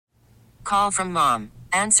call from mom.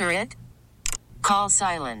 Answer it. Call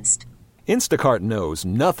silenced. Instacart knows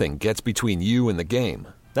nothing gets between you and the game.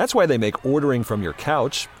 That's why they make ordering from your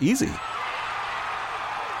couch easy.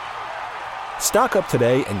 Stock up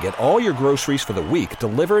today and get all your groceries for the week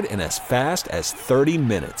delivered in as fast as 30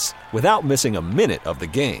 minutes without missing a minute of the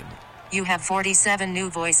game. You have 47 new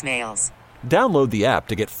voicemails. Download the app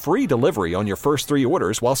to get free delivery on your first 3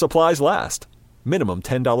 orders while supplies last. Minimum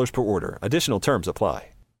 $10 per order. Additional terms apply.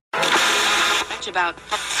 About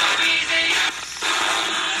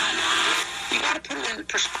you gotta put it in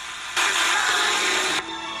perspective.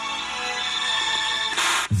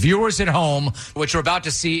 Viewers at home, what you're about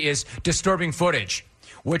to see is disturbing footage.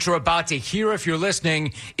 What you're about to hear, if you're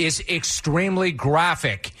listening, is extremely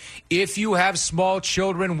graphic. If you have small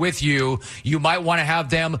children with you, you might want to have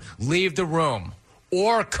them leave the room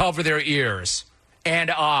or cover their ears and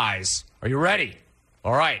eyes. Are you ready?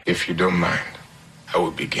 All right. If you don't mind, I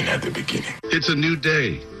will begin at the beginning. It's a new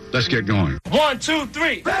day. Let's get going. 1, 2,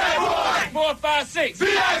 3. Bad boy. 4, 5, 6.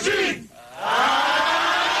 B.I.G.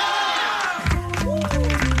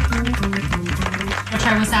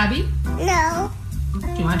 Try wasabi? No. Do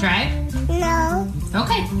you want to try it? No.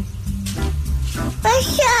 Okay.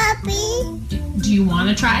 Wasabi. Do you want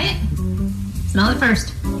to try it? Smell it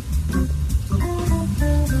first.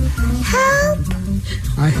 Help.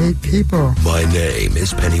 I hate people. My name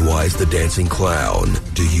is Pennywise the Dancing Clown.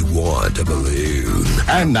 Do you want a balloon?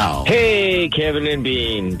 And now. Hey, Kevin and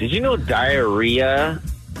Bean. Did you know diarrhea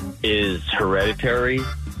is hereditary?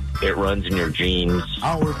 It runs in your genes.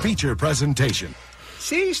 Our feature presentation.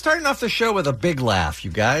 See, starting off the show with a big laugh,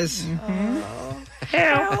 you guys. Mm-hmm.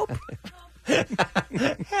 Help.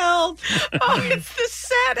 Help. Oh, it's the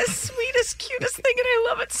saddest, sweetest, cutest thing, and I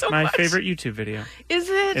love it so much. My favorite YouTube video. Is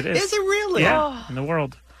it? It is. Is it really? Yeah, in the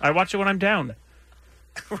world. I watch it when I'm down.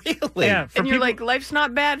 Really? Yeah. And you're like, life's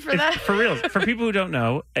not bad for that? For real. For people who don't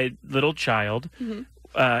know, a little child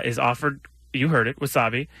is offered, you heard it,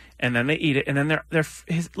 wasabi, and then they eat it, and then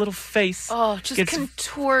his little face just gets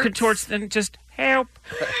contorts and just help,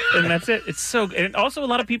 and that's it. It's so good. And also a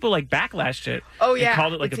lot of people like backlashed it. Oh yeah, and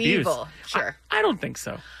called it like it's abuse. Evil. Sure. I don't think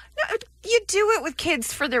so. No, you do it with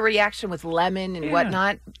kids for their reaction with lemon and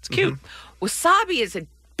whatnot. It's cute. Wasabi is a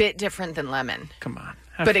bit different than lemon. Come on.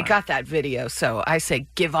 But it got that video, so I say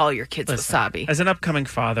give all your kids wasabi. As an upcoming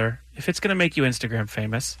father, if it's going to make you Instagram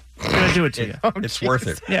famous, I'm going to do it to you. It's worth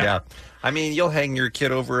it. Yeah. I mean, you'll hang your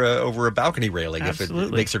kid over a balcony railing if it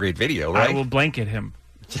makes a great video, right? I will blanket him.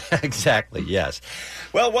 Exactly, yes.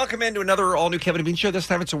 Well, welcome into another all-new Kevin and Bean show. This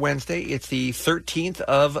time it's a Wednesday. It's the 13th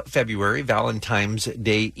of February, Valentine's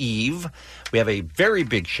Day Eve. We have a very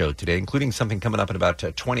big show today, including something coming up in about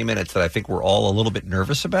 20 minutes that I think we're all a little bit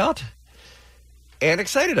nervous about and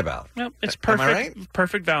excited about. Well, it's perfect. Am I right?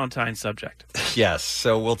 Perfect Valentine subject. Yes,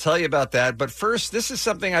 so we'll tell you about that. But first, this is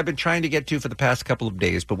something I've been trying to get to for the past couple of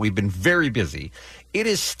days, but we've been very busy. It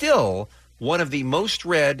is still one of the most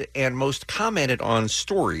read and most commented on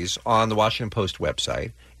stories on the Washington Post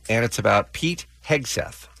website, and it's about Pete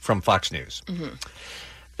Hegseth from Fox News. Mm-hmm.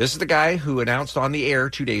 This is the guy who announced on the air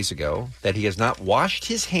 2 days ago that he has not washed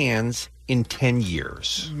his hands in 10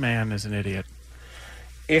 years. Man is an idiot.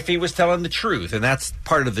 If he was telling the truth, and that's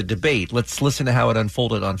part of the debate, let's listen to how it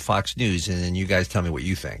unfolded on Fox News, and then you guys tell me what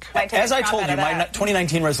you think. As I told you, my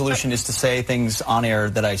 2019 resolution is to say things on air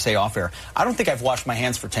that I say off air. I don't think I've washed my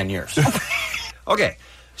hands for 10 years. Okay,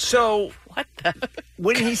 so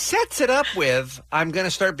when he sets it up with, I'm going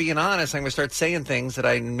to start being honest, I'm going to start saying things that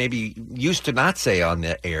I maybe used to not say on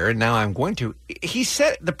the air, and now I'm going to. He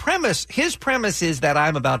said his premise is that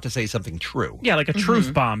I'm about to say something true. Yeah, like a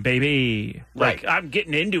truth bomb, baby. Right. Like I'm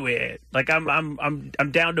getting into it. Like I'm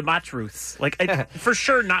down to my truths. Like for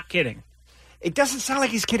sure, not kidding. It doesn't sound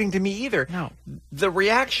like he's kidding to me either. No. The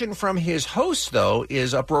reaction from his host, though,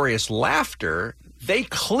 is uproarious laughter. They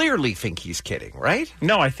clearly think he's kidding, right?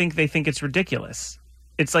 No, I think they think it's ridiculous.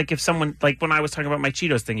 It's like if someone, like when I was talking about my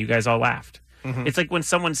Cheetos thing, you guys all laughed. Mm-hmm. It's like when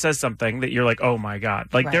someone says something that you're like, oh my God.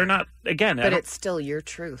 Like they're not, again. But it's still your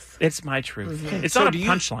truth. It's my truth. Mm-hmm. It's not a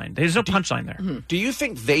punchline. There's no punchline there. Mm-hmm. Do you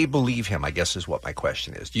think they believe him, I guess is what my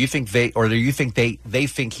question is. Do you think they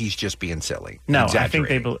think he's just being silly? No, I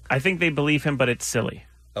think they believe him, but it's silly.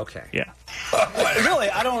 Okay. Yeah. Really,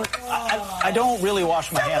 I don't really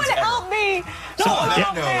wash my hands ever. Help me! No,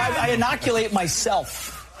 I inoculate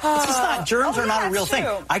myself. It's just not, germs are not a real thing.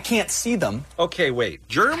 I can't see them. Okay, wait.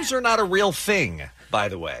 Germs are not a real thing, by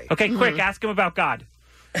the way. Okay, quick, ask him about God.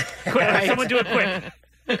 Quick, someone do it quick.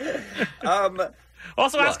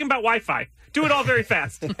 Also, ask him about Wi-Fi. Do it all very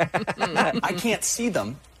fast. I can't see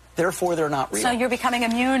them. Therefore, they're not real. So you're becoming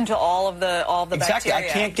immune to all the exactly. bacteria. I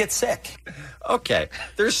can't get sick. Okay.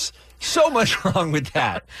 So much wrong with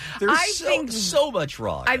that. There's I think so much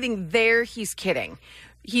wrong. I think there he's kidding.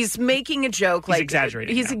 He's making a joke. He's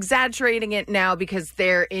exaggerating. He's exaggerating it now because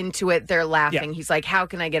they're into it. They're laughing. Yeah. He's like, how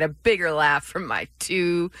can I get a bigger laugh from my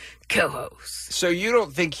two co-hosts? So you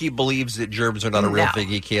don't think he believes that germs are not a real thing?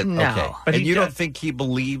 He can't. No. Okay, But and he you does. don't think he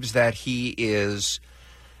believes that he is.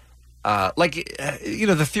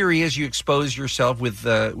 The theory is you expose yourself with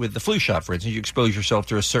the flu shot, for instance. You expose yourself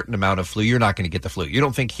to a certain amount of flu, you're not going to get the flu. You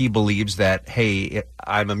don't think he believes that, hey,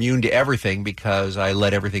 I'm immune to everything because I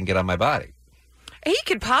let everything get on my body. He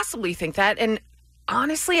could possibly think that. And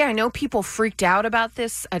honestly, I know people freaked out about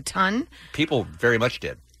this a ton. People very much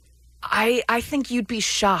did. I think you'd be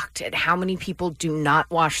shocked at how many people do not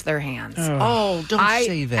wash their hands. Oh, don't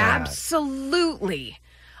say that. Absolutely.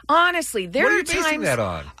 Honestly, there What are are you basing times that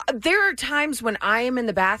on? There are times when I am in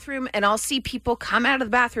the bathroom and I'll see people come out of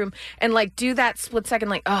the bathroom and like do that split second,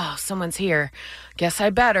 like, oh, someone's here. Guess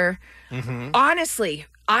I better. Mm-hmm. Honestly,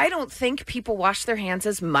 I don't think people wash their hands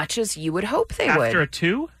as much as you would hope they would. After a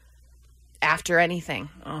 2? After anything.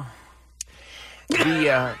 Oh.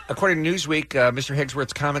 According to Newsweek, Mr.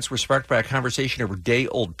 Higgsworth's comments were sparked by a conversation over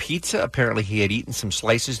day-old pizza. Apparently, he had eaten some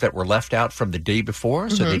slices that were left out from the day before,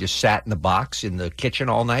 so they just sat in the box in the kitchen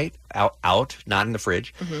all night, out, not in the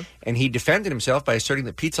fridge. And he defended himself by asserting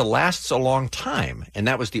that pizza lasts a long time, and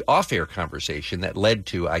that was the off-air conversation that led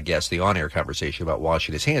to, I guess, the on-air conversation about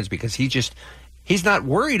washing his hands, because he's not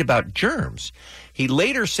worried about germs. He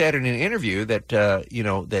later said in an interview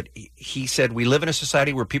that, he said, we live in a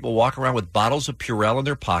society where people walk around with bottles of Purell in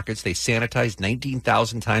their pockets. They sanitize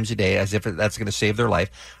 19,000 times a day as if that's going to save their life.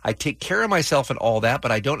 I take care of myself and all that,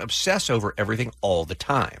 but I don't obsess over everything all the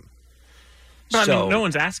time. But I mean, no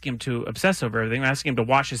one's asking him to obsess over everything. We're asking him to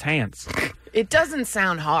wash his hands. It doesn't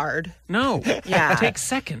sound hard. No. Yeah. It takes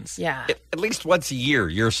seconds. Yeah. At least once a year,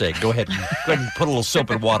 you're saying, go ahead and put a little soap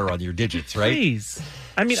and water on your digits, right? Please.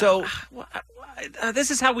 I mean, this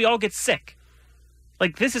is how we all get sick.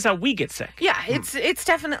 Like, this is how we get sick. Yeah, it's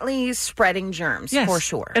definitely spreading germs, Yes. for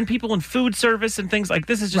sure. And people in food service and things like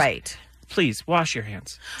this is just... Right. Please, wash your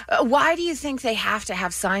hands. Why do you think they have to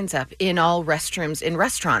have signs up in all restrooms in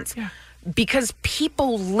restaurants? Yeah. Because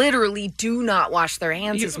people literally do not wash their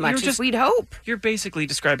hands as much as we'd hope. You're basically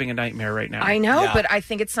describing a nightmare right now. I know, but I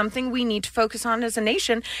think it's something we need to focus on as a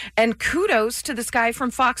nation. And kudos to this guy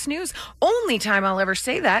from Fox News. Only time I'll ever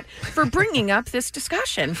say that, for bringing up this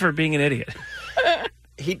discussion. For being an idiot.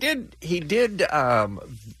 He did,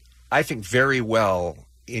 I think, very well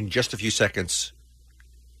in just a few seconds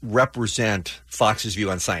represent Fox's view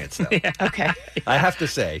on science, though. Yeah. Okay. I have to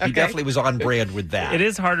say, he definitely was on brand with that. It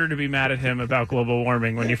is harder to be mad at him about global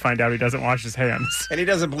warming when you find out he doesn't wash his hands. And he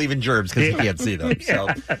doesn't believe in germs because he can't see them. So,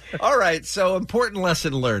 all right. So, important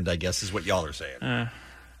lesson learned, I guess, is what y'all are saying.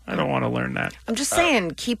 I don't want to learn that. I'm just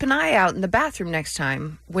saying, keep an eye out in the bathroom next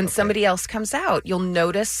time. When somebody else comes out, you'll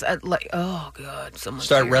notice, oh, God, someone's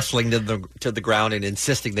Start here. wrestling to the ground and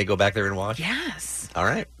insisting they go back there and wash? Yes. All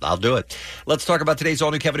right. I'll do it. Let's talk about today's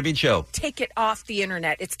all-new Kevin and Bean show. Take it off the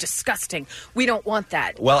internet. It's disgusting. We don't want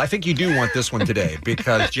that. Well, I think you do want this one today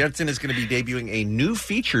because Jensen is going to be debuting a new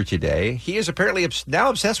feature today. He is apparently now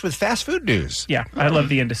obsessed with fast food news. Yeah, I love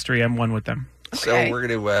the industry. I'm one with them. So we're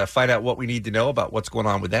going to find out what we need to know about what's going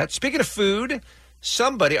on with that. Speaking of food,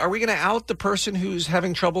 are we going to out the person who's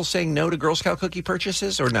having trouble saying no to Girl Scout cookie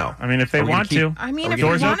purchases or no? I mean, if they want to. I mean, if you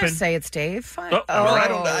want to say it's Dave, fine.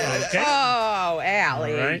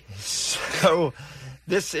 Allie. All right. So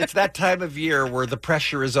it's that time of year where the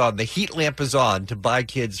pressure is on, the heat lamp is on to buy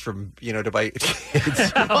kids from, to buy kids. Is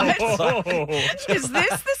this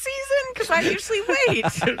the season? Because I usually wait.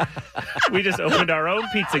 We just opened our own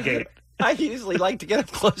Pizzagate. I usually like to get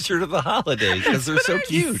them closer to the holidays because they're so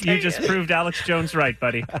cute. You just proved Alex Jones right,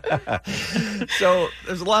 buddy. So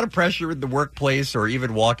there's a lot of pressure in the workplace or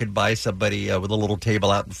even walking by somebody with a little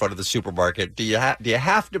table out in front of the supermarket. Do you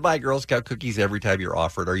have to buy Girl Scout cookies every time you're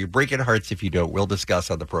offered? Are you breaking hearts if you don't? We'll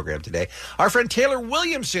discuss on the program today. Our friend Taylor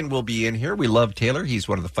Williamson will be in here. We love Taylor. He's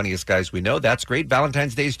one of the funniest guys we know. That's great.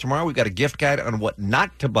 Valentine's Day is tomorrow. We've got a gift guide on what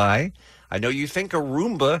not to buy. I know you think a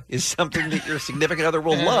Roomba is something that your significant other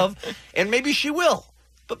will love, and maybe she will,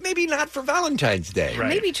 but maybe not for Valentine's Day. Right.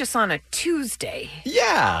 Maybe just on a Tuesday.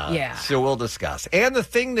 Yeah. So we'll discuss. And the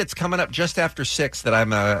thing that's coming up just after 6 that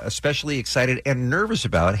I'm especially excited and nervous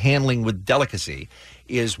about handling with delicacy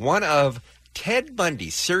is one of Ted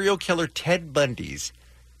Bundy, serial killer Ted Bundy's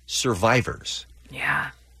survivors.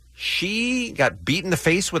 Yeah. She got beat in the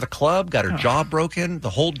face with a club, got her jaw broken,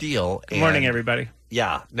 the whole deal. Good morning, everybody.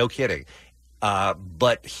 Yeah, no kidding.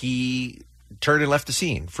 But he turned and left the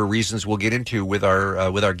scene for reasons we'll get into with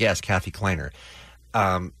our guest, Kathy Kleiner.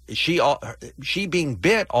 she being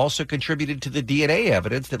bit also contributed to the DNA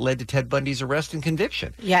evidence that led to Ted Bundy's arrest and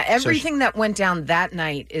conviction. Yeah, everything that went down that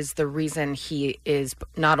night is the reason he is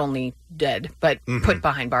not only dead, but put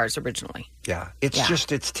behind bars originally. Yeah,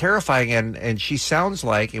 it's terrifying. And she sounds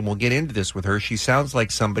like, and we'll get into this with her, she sounds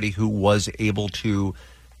like somebody who was able to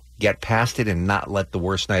get past it and not let the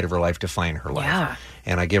worst night of her life define her life. Yeah.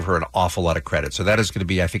 And I give her an awful lot of credit. So that is going to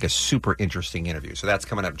be, I think, a super interesting interview. So that's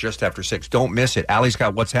coming up just after 6. Don't miss it. Allie's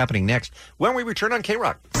got what's happening next when we return on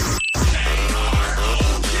K-Rock.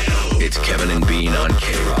 It's Kevin and Bean on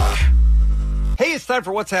K-Rock. Hey, it's time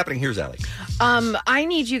for what's happening. Here's Allie. I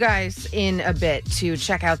need you guys in a bit to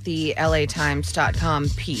check out the LATimes.com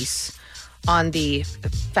piece on the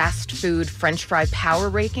fast food French fry power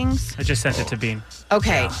rankings. I just sent it to Bean.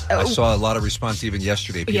 Okay. I saw a lot of response even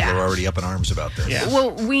yesterday. People are already up in arms about this. Yeah.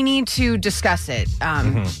 Well, we need to discuss it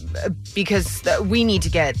because we need to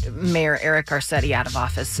get Mayor Eric Garcetti out of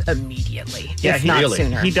office immediately, if not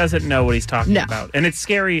sooner. He doesn't know what he's talking about. And it's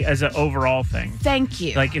scary as an overall thing. Thank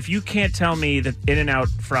you. Like, if you can't tell me that In-N-Out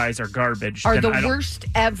fries are garbage, are then the worst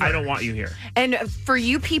ever. I don't want you here. And for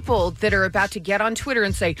you people that are about to get on Twitter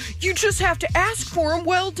and say, you just have to ask for them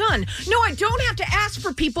well done. No, I don't have to ask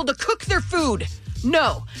for people to cook their food.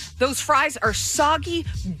 No, those fries are soggy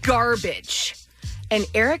garbage. And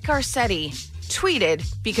Eric Garcetti tweeted,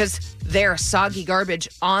 because they're soggy garbage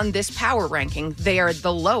on this power ranking, they are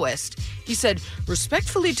the lowest. He said,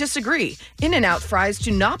 respectfully disagree. In-N-Out fries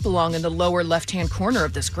do not belong in the lower left-hand corner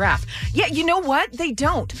of this graph. Yeah, you know what? They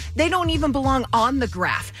don't. They don't even belong on the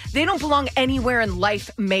graph. They don't belong anywhere in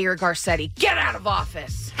life, Mayor Garcetti. Get out of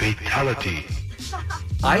office. Fatality.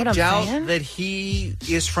 I doubt that he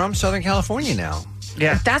is from Southern California now.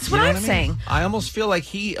 Yeah. That's what I'm saying. I almost feel like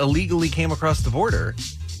he illegally came across the border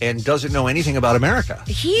and doesn't know anything about America.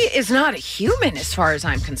 He is not a human as far as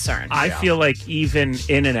I'm concerned. I feel like even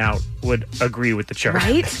In-N-Out would agree with the charge.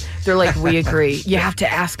 Right? They're like, we agree. You have to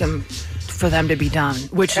ask them for them to be done,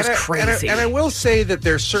 which is crazy. And I will say that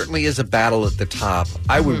there certainly is a battle at the top.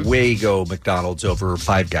 I would way go McDonald's over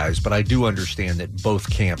Five Guys, but I do understand that both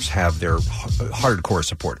camps have their hardcore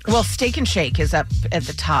supporters. Well, Steak and Shake is up at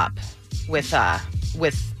the top with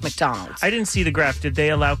McDonald's. I didn't see the graph. Did they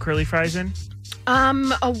allow curly fries in?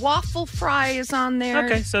 A waffle fry is on there.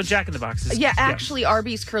 Okay, so Jack in the Box is... Yeah, actually,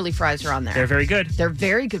 Arby's curly fries are on there. They're very good. They're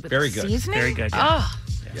very good with seasoning. Very good. Yeah.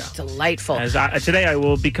 Oh, delightful. Today I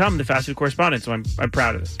will become the fast food correspondent, so I'm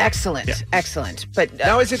proud of this. Excellent, excellent. But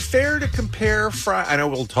now, is it fair to compare fries? I know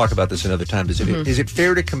we'll talk about this another time. Is it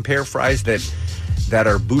fair to compare fries that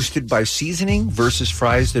are boosted by seasoning versus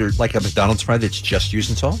fries that are like a McDonald's fry that's just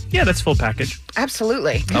using salt? Yeah, that's full package.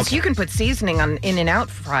 Absolutely. Because you can put seasoning on In-N-Out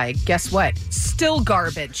fry. Guess what? Still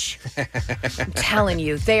garbage. I'm telling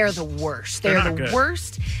you, they are the worst. They're the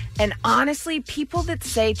worst. And honestly, people that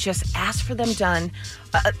say just ask for them done,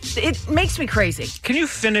 it makes me crazy. Can you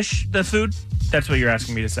finish the food? That's what you're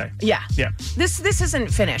asking me to say. Yeah. Yeah. This isn't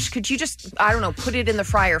finished. Could you just, I don't know, put it in the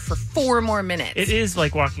fryer for 4 more minutes? It is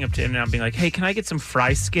like walking up to In-N-Out and being like, hey, can I get some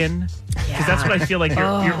fry skin? Because that's what I feel like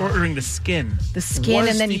you're ordering the skin. The skin,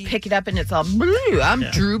 and then you pick it up and it's all blue. I'm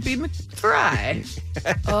Droopy McFry.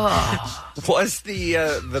 Was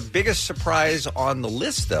the biggest surprise on the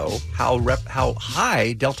list, though, how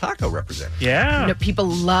high Del Taco represented? Yeah. You know, people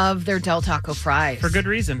love their Del Taco fries. For good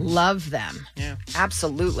reason. Love them. Yeah.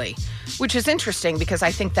 Absolutely. Which is interesting because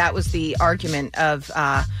I think that was the argument of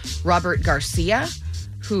Robert Garcia,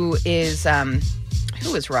 who is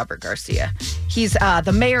Robert Garcia? He's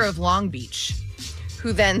the mayor of Long Beach,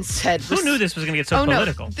 who then said... Who knew this was going to get so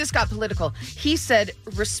political? No, this got political. He said,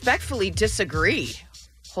 respectfully disagree.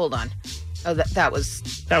 Hold on. Oh, that was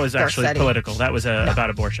actually Garcetti. Political. That was about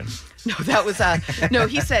abortion. No, that was... no,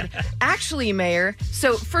 he said, actually, Mayor...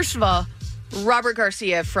 So, first of all, Robert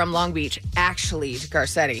Garcia from Long Beach, actually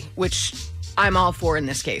Garcetti, which... I'm all for in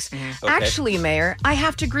this case. Okay. Actually, Mayor, I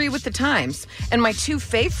have to agree with the Times. And my 2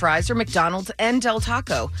 fave fries are McDonald's and Del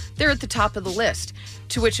Taco. They're at the top of the list.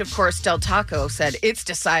 To which, of course, Del Taco said, it's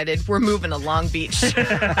decided. We're moving to Long Beach.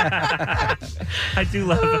 I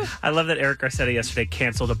love that Eric Garcetti yesterday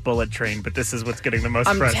canceled a bullet train, but this is what's getting the most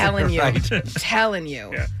press. I'm telling you. Right. Telling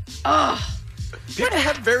you. Yeah. Oh. People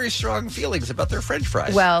have very strong feelings about their French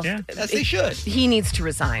fries. Well, as they should. He needs to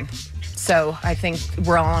resign. So I think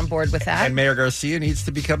we're all on board with that. And Mayor Garcia needs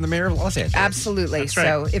to become the mayor of Los Angeles. Absolutely. That's right.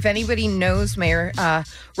 So if anybody knows Mayor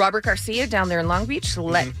Robert Garcia down there in Long Beach,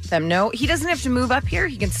 let them know. He doesn't have to move up here.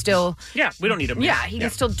 He can still... Yeah, we don't need him. Yeah, he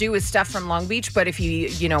can still do his stuff from Long Beach. But if he,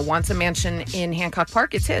 wants a mansion in Hancock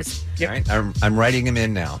Park, it's his. All right. I'm writing him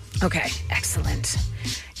in now. Okay, excellent.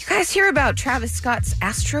 You guys hear about Travis Scott's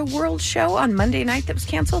Astro World show on Monday night that was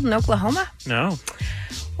canceled in Oklahoma? No.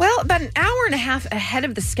 Well, about an hour and a half ahead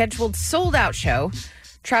of the scheduled sold-out show,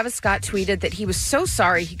 Travis Scott tweeted that he was so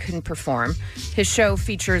sorry he couldn't perform. His show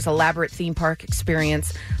features elaborate theme park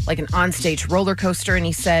experience, like an onstage roller coaster, and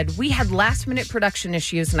he said, "We had last-minute production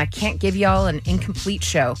issues, and I can't give y'all an incomplete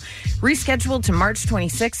show. Rescheduled to March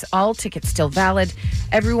 26th, all tickets still valid.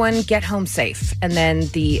 Everyone get home safe." And then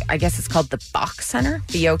I guess it's called the Bach Center,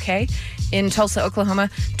 BOK, in Tulsa,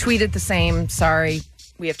 Oklahoma, tweeted the same, "Sorry,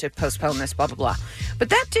 we have to postpone this, blah, blah, blah." But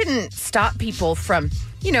that didn't stop people from,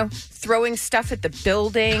 throwing stuff at the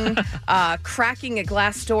building, cracking a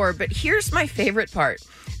glass door. But here's my favorite part.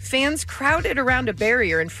 Fans crowded around a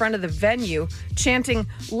barrier in front of the venue, chanting,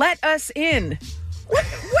 "Let us in." What?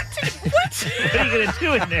 What are you going to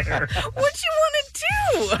do in there? What do you want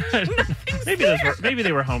to do? Maybe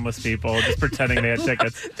they were homeless people just pretending they had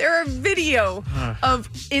tickets. There are video of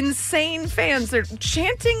insane fans. They're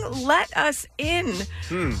chanting, "Let us in."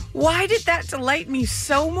 Why did that delight me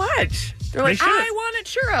so much? They're like, "I want a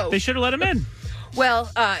churro." They should have let him in. Well,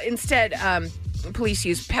 instead, police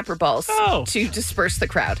used pepper balls to disperse the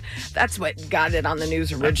crowd. That's what got it on the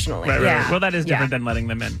news originally. Right. Yeah. Well, that is different than letting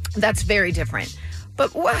them in. That's very different.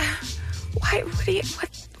 But why?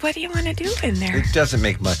 What do you want to do in there? It doesn't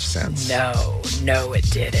make much sense. No, it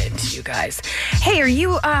didn't, you guys. Hey, are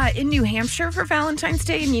you in New Hampshire for Valentine's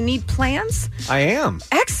Day and you need plans? I am.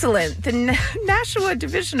 Excellent. The Nashua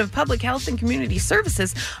Division of Public Health and Community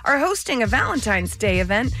Services are hosting a Valentine's Day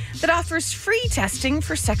event that offers free testing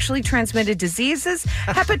for sexually transmitted diseases,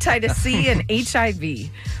 hepatitis C, and HIV.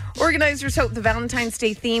 Organizers hope the Valentine's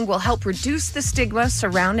Day theme will help reduce the stigma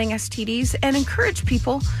surrounding STDs and encourage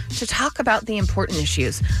people to talk about the important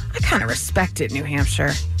issues. I kind of respect it, New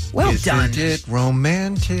Hampshire. Well done. Isn't it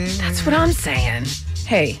romantic? That's what I'm saying.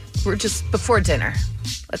 Hey, we're just before dinner.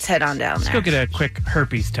 Let's head on down there. Let's go get a quick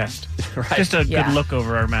herpes test. Right. Just a good look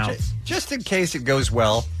over our mouths. Just in case it goes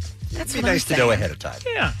well. That's It'd be what nice I'm to know saying. ahead of time.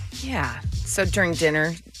 Yeah. Yeah. So during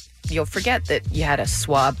dinner, you'll forget that you had a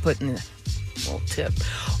swab put in the little tip.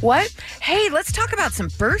 What? Hey, let's talk about some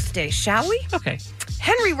birthdays, shall we? Okay.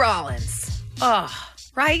 Henry Rollins. Oh,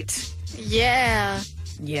 right? Yeah.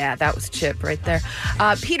 Yeah, that was Chip right there.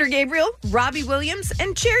 Peter Gabriel, Robbie Williams,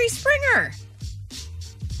 and Jerry Springer.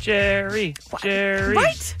 Jerry.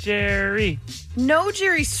 What? Jerry. No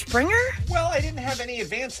Jerry Springer? Well, I didn't have any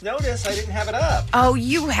advance notice. I didn't have it up. Oh,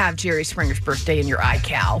 you have Jerry Springer's birthday in your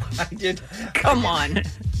iCal. I did. Come on.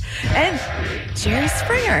 And Jerry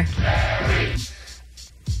Springer.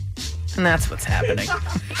 And that's what's happening.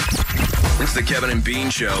 It's the Kevin and Bean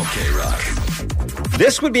Show. K-Rock.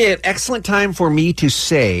 This would be an excellent time for me to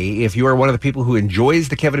say, if you are one of the people who enjoys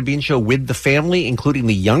the Kevin and Bean Show with the family, including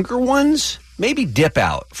the younger ones, maybe dip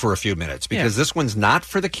out for a few minutes because this one's not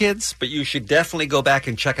for the kids, but you should definitely go back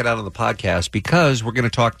and check it out on the podcast because we're going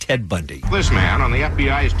to talk Ted Bundy. This man on the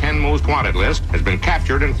FBI's 10 most wanted list has been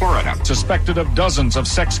captured in Florida. Suspected of dozens of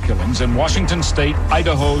sex killings in Washington State,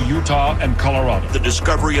 Idaho, Utah, and Colorado. The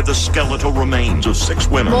discovery of the skeletal remains of 6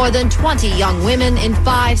 women. More than 20 young women in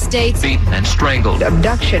 5 states. Beaten and strangled.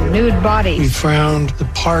 Abduction, nude bodies. We found the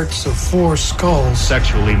parts of 4 skulls.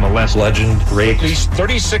 Sexually molested. Legend, rape. At least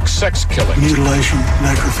 36 sex killings. Mutilation,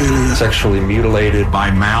 necrophilia. Sexually mutilated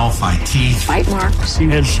by mouth, by teeth. Bite marks. You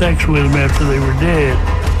had sex with them after they were dead.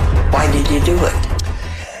 Why did you do it?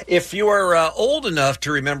 If you are old enough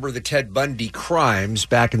to remember the Ted Bundy crimes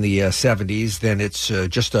back in the 70s, then it's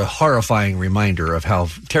just a horrifying reminder of how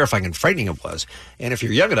terrifying and frightening it was. And if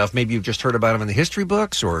you're young enough, maybe you've just heard about him in the history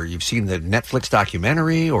books, or you've seen the Netflix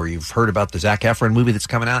documentary, or you've heard about the Zac Efron movie that's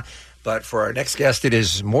coming out. But for our next guest, it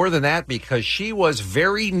is more than that because she was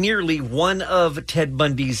very nearly one of Ted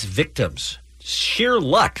Bundy's victims. Sheer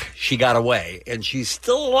luck she got away, and she's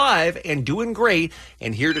still alive and doing great,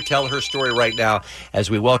 and here to tell her story right now as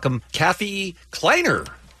we welcome Kathy Kleiner.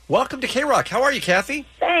 Welcome to K-Rock. How are you, Kathy?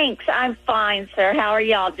 Thanks. I'm fine, sir. How are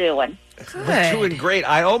y'all doing? We're doing great.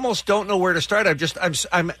 I almost don't know where to start.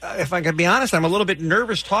 I'm if I can be honest, I'm a little bit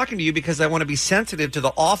nervous talking to you because I want to be sensitive to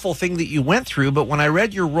the awful thing that you went through. But when I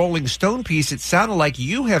read your Rolling Stone piece, it sounded like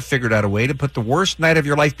you have figured out a way to put the worst night of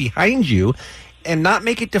your life behind you and not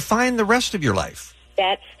make it define the rest of your life.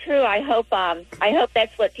 That's true. I hope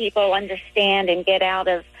that's what people understand and get out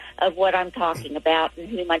of what I'm talking about and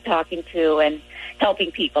whom I'm talking to and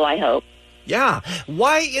helping people, I hope. Yeah.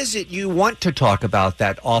 Why is it you want to talk about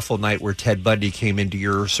that awful night where Ted Bundy came into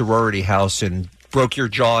your sorority house and broke your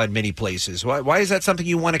jaw in many places? Why is that something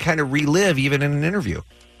you want to kind of relive even in an interview?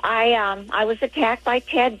 I was attacked by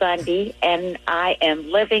Ted Bundy, and I am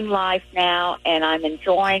living life now, and I'm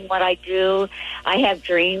enjoying what I do. I have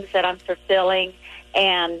dreams that I'm fulfilling,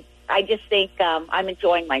 And I just think I'm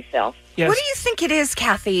enjoying myself. Yes. What do you think it is,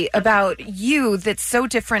 Kathy, about you that's so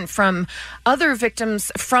different from other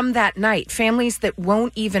victims from that night, families that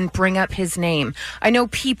won't even bring up his name? I know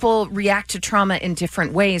people react to trauma in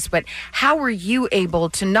different ways, but how were you able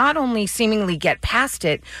to not only seemingly get past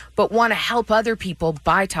it, but want to help other people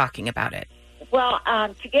by talking about it? Well,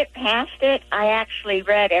 to get past it, I actually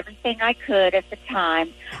read everything I could at the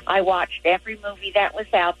time. I watched every movie that was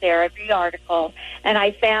out there, every article, and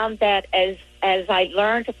I found that as I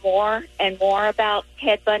learned more and more about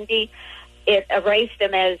Ted Bundy, it erased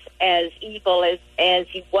him as evil as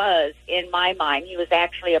he was in my mind. He was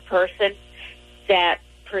actually a person that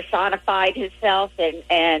personified himself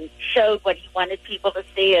and showed what he wanted people to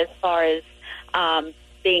see as far as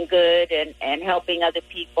being good and helping other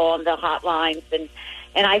people on the hotlines.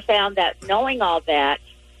 And I found that knowing all that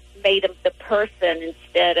made him the person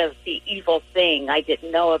instead of the evil thing I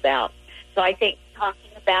didn't know about. So I think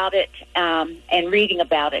talking about it and reading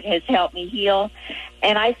about it has helped me heal.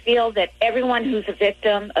 And I feel that everyone who's a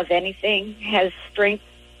victim of anything has strength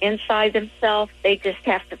inside themselves. They just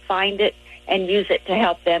have to find it and use it to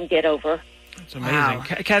help them get over. It's amazing. Wow.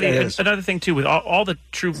 Kathy, another thing, too, with all the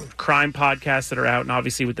true crime podcasts that are out, and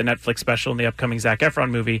obviously with the Netflix special and the upcoming Zac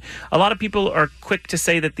Efron movie, a lot of people are quick to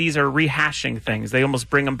say that these are rehashing things. They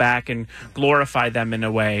almost bring them back and glorify them in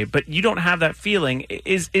a way. But you don't have that feeling.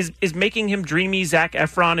 Is making him dreamy Zac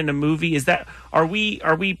Efron in a movie, are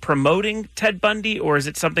we promoting Ted Bundy, or is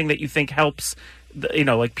it something that you think helps,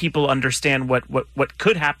 like people understand what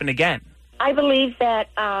could happen again? I believe that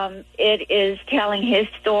it is telling his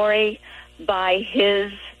story by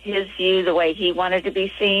his view, the way he wanted to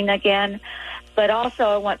be seen again. But also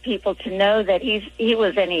I want people to know that he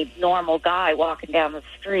was any normal guy walking down the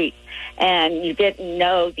street, and you didn't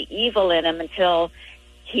know the evil in him until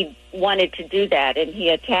he wanted to do that, and he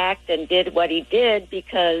attacked and did what he did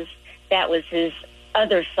because that was his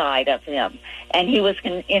other side of him. And he was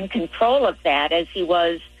in control of that as he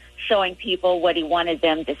was showing people what he wanted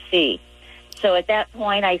them to see. So at that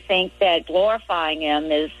point, I think that glorifying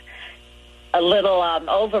him is a little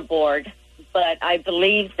overboard, but I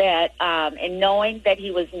believe that in knowing that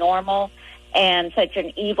he was normal and such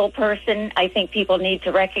an evil person, I think people need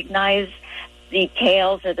to recognize the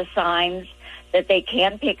tales or the signs that they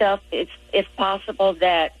can pick up. It's possible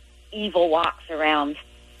that evil walks around.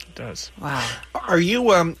 It does. Wow. Are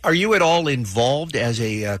you at all involved as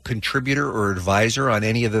a contributor or advisor on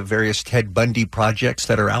any of the various Ted Bundy projects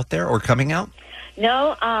that are out there or coming out?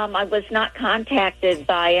 No, I was not contacted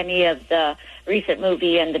by any of the recent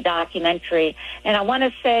movie and the documentary. And I want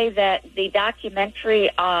to say that the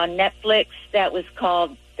documentary on Netflix that was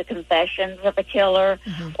called The Confessions of a Killer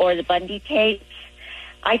or the Bundy tapes,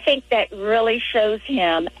 I think that really shows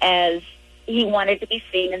him as he wanted to be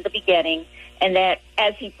seen in the beginning, and that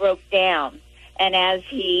as he broke down and as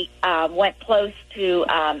he went close to,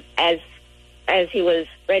 as he was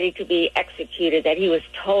ready to be executed, that he was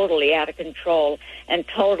totally out of control and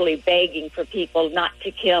totally begging for people not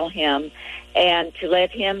to kill him and to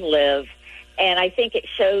let him live. And I think it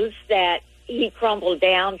shows that he crumbled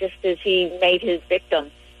down just as he made his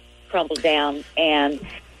victims crumble down. And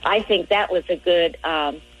I think that was a good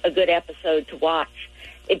episode to watch.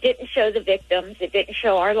 It didn't show the victims, it didn't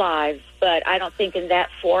show our lives, but I don't think in that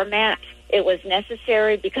format it was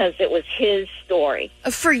necessary because it was his story.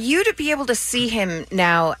 For you to be able to see him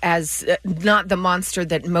now as not the monster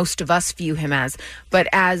that most of us view him as, but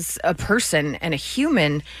as a person and a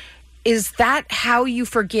human, is that how you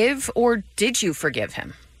forgive, or did you forgive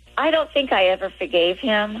him? I don't think I ever forgave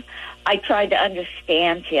him. I tried to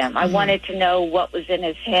understand him. I wanted to know what was in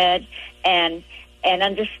his head and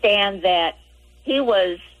understand that he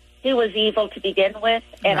was evil to begin with,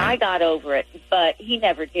 and I got over it, but he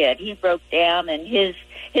never did. He broke down, and his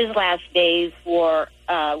last days were,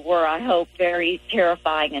 I hope, very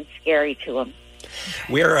terrifying and scary to him.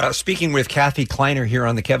 We're speaking with Kathy Kleiner here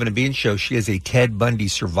on the Kevin and Bean Show. She is a Ted Bundy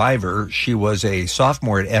survivor. She was a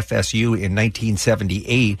sophomore at FSU in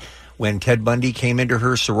 1978 when Ted Bundy came into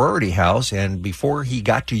her sorority house, and before he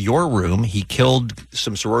got to your room, he killed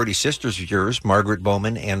some sorority sisters of yours, Margaret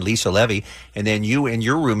Bowman and Lisa Levy, and then you and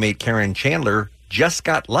your roommate, Karen Chandler, just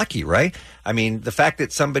got lucky, right? I mean, the fact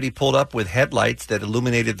that somebody pulled up with headlights that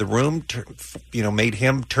illuminated the room, made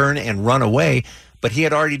him turn and run away, but he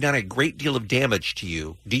had already done a great deal of damage to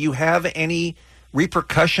you. Do you have any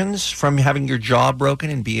repercussions from having your jaw broken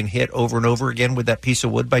and being hit over and over again with that piece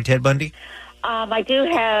of wood by Ted Bundy? I do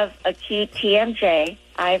have acute TMJ.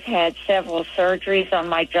 I've had several surgeries on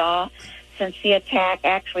my jaw since the attack.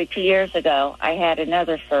 Actually, 2 years ago, I had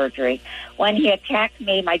another surgery. When he attacked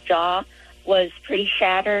me, my jaw was pretty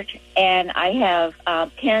shattered, and I have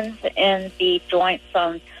pins in the joints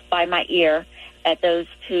by my ear at those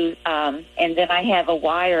two, and then I have a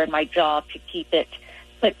wire in my jaw to keep it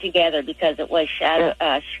put together because it was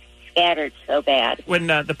scattered so bad. When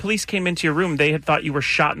the police came into your room, they had thought you were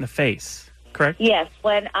shot in the face, correct? Yes.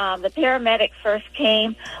 When the paramedic first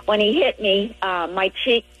came, when he hit me, my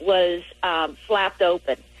cheek was flapped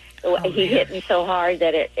open. He hit me so hard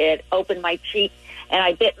that it opened my cheek, and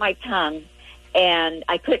I bit my tongue, and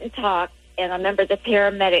I couldn't talk. And I remember the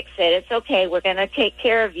paramedic said, "It's okay, we're going to take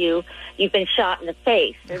care of you. You've been shot in the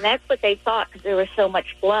face." And that's what they thought because there was so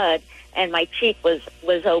much blood, and my cheek was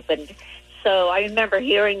opened. So I remember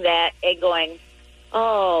hearing that and going,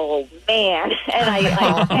 "Oh, man." And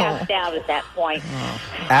I passed out at that point.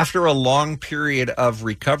 After a long period of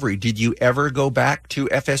recovery, did you ever go back to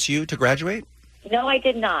FSU to graduate? No, I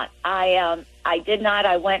did not. I did not.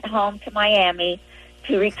 I went home to Miami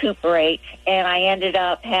to recuperate, and I ended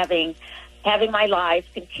up having my life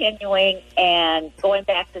continuing, and going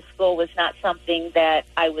back to school was not something that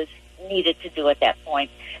I was needed to do at that point.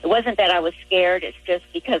 It wasn't that I was scared. It's just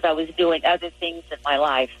because I was doing other things in my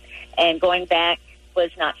life, and going back was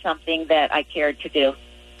not something that I cared to do.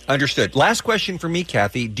 Understood. Last question for me,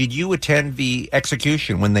 Kathy. Did you attend the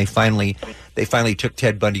execution when they finally took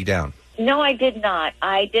Ted Bundy down? No, I did not.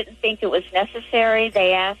 I didn't think it was necessary.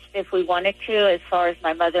 They asked if we wanted to, as far as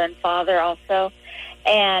my mother and father also.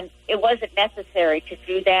 And it wasn't necessary to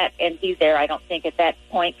do that and be there, I don't think, at that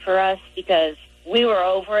point for us, because we were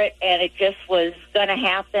over it and it just was going to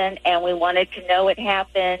happen, and we wanted to know it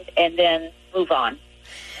happened and then move on.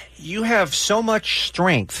 You have so much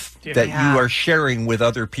strength that you are sharing with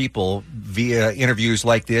other people via interviews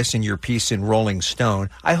like this and your piece in Rolling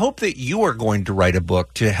Stone. I hope that you are going to write a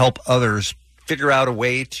book to help others figure out a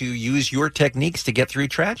way to use your techniques to get through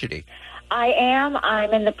tragedy. I am.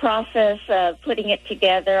 I'm in the process of putting it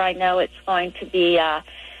together. I know it's going to be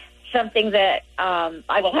something that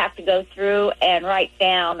I will have to go through and write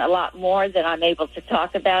down a lot more than I'm able to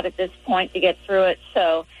talk about at this point to get through it.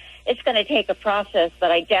 So it's going to take a process,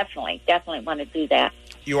 but I definitely want to do that.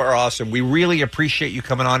 You are awesome. We really appreciate you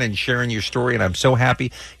coming on and sharing your story, and I'm so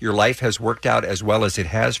happy your life has worked out as well as it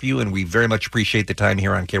has for you, and we very much appreciate the time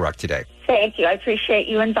here on K-Rock today. Thank you. I appreciate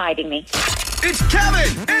you inviting me. It's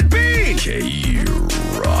Kevin and Bean!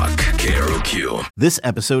 K-Rock, K-R-O-Q. This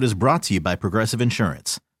episode is brought to you by Progressive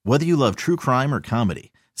Insurance. Whether you love true crime or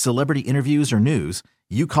comedy, celebrity interviews or news,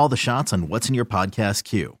 you call the shots on what's in your podcast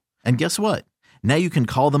queue. And guess what? Now you can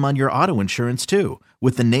call them on your auto insurance, too,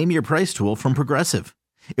 with the Name Your Price tool from Progressive.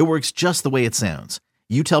 It works just the way it sounds.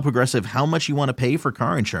 You tell Progressive how much you want to pay for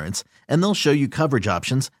car insurance, and they'll show you coverage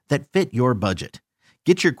options that fit your budget.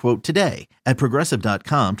 Get your quote today at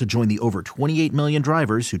Progressive.com to join the over 28 million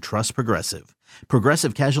drivers who trust Progressive.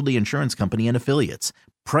 Progressive Casualty Insurance Company and Affiliates.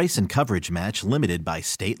 Price and coverage match limited by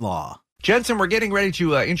state law. Jensen, we're getting ready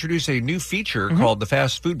to introduce a new feature called the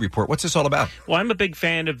Fast Food Report. What's this all about? Well, I'm a big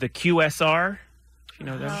fan of the QSR. You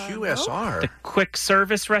know that? QSR? The quick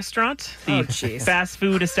service restaurant, the fast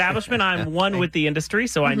food establishment. I'm one with the industry,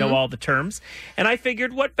 so I know all the terms. And I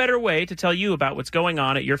figured what better way to tell you about what's going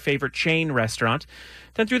on at your favorite chain restaurant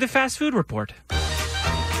than through the Fast Food Report.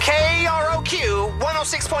 KROQ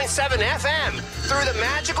 106.7 FM, through the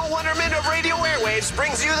magical wonderment of radio airwaves,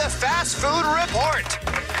 brings you the Fast Food Report.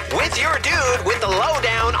 With your dude with the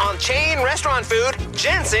lowdown on chain restaurant food,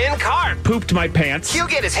 Jensen Karp. Pooped my pants. He'll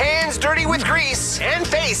get his hands dirty with grease and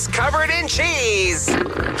face covered in cheese.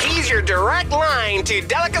 He's your direct line to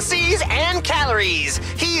delicacies and calories.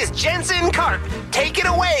 He's Jensen Karp. Take it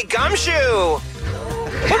away, Gumshoe.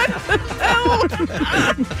 All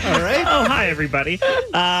right. Oh, hi, everybody.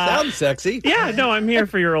 Sounds sexy. Yeah, no, I'm here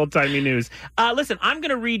for your old-timey news. Listen, I'm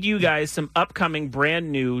going to read you guys some upcoming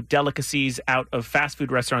brand new delicacies out of fast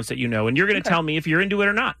food restaurants that you know, and you're going to tell me if you're into it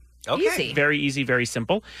or not. Okay. Easy. Very easy, very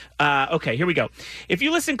simple. Okay, here we go. If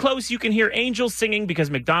you listen close, you can hear angels singing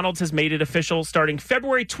because McDonald's has made it official. Starting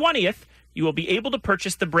February 20th, you will be able to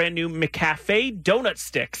purchase the brand new McCafe donut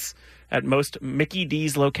sticks at most Mickey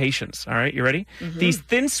D's locations. All right, you ready? These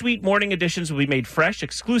thin, sweet morning editions will be made fresh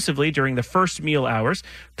exclusively during the first meal hours.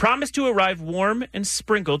 Promised to arrive warm and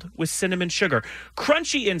sprinkled with cinnamon sugar.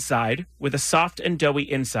 Crunchy inside with a soft and doughy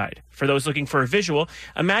inside. For those looking for a visual,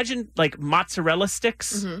 imagine like mozzarella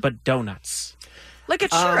sticks, but donuts. Like a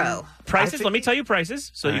churro. Prices, let me tell you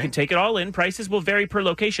prices, so you can take it all in. Prices will vary per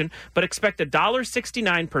location, but expect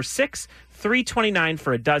 $1.69 per six, $3.29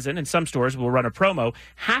 for a dozen, and some stores will run a promo,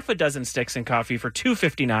 half a dozen sticks and coffee for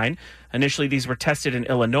 $2.59. Initially, these were tested in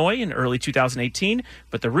Illinois in early 2018,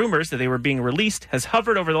 but the rumors that they were being released has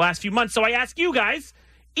hovered over the last few months. So I ask you guys,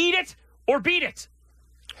 eat it or beat it?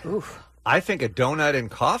 Oof. I think a donut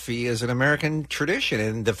and coffee is an American tradition,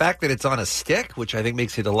 and the fact that it's on a stick, which I think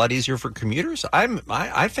makes it a lot easier for commuters,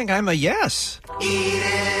 I think I'm a yes.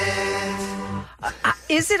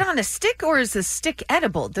 Is it on a stick or is the stick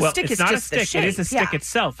edible? The stick it's is not just a stick. the shape. It is a stick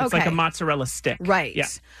itself. It's like a mozzarella stick. Right. Yeah.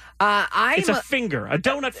 It's a finger, a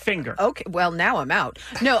donut finger. Okay. Well, now I'm out.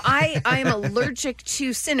 No, I'm allergic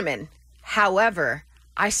to cinnamon. However,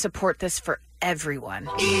 I support this for everyone.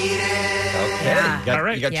 Okay. All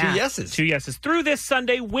right. You got 2 yeses. 2 yeses. Through this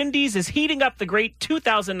Sunday, Wendy's is heating up the great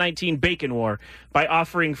 2019 Bacon War by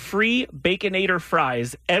offering free Baconator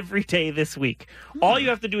fries every day this week. All you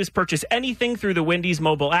have to do is purchase anything through the Wendy's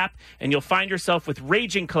mobile app, and you'll find yourself with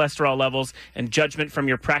raging cholesterol levels and judgment from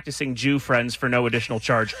your practicing Jew friends for no additional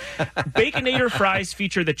charge. Baconator fries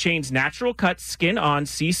feature the chain's natural cut, skin-on,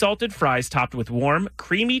 sea-salted fries topped with warm,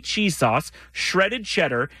 creamy cheese sauce, shredded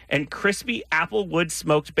cheddar, and crispy applewood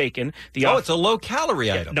smoked bacon. It's a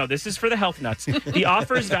low-calorie item. No, this is for the health nuts. The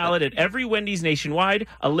offer is valid at every Wendy's nationwide,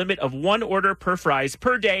 a limit of 1 order per fries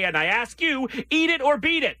per day, and I ask you, eat it or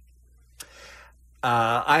beat it.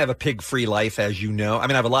 I have a pig-free life, as you know. I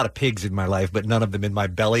mean, I have a lot of pigs in my life, but none of them in my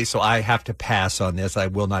belly, so I have to pass on this. I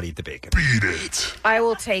will not eat the bacon. Beat it. I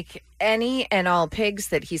will take any and all pigs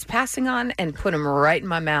that he's passing on and put them right in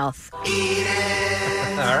my mouth.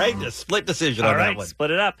 All right, a split decision on that one.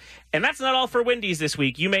 Split it up. And that's not all for Wendy's this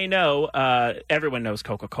week. You may know, everyone knows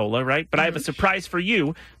Coca-Cola, right? But I have a surprise for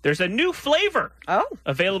you. There's a new flavor.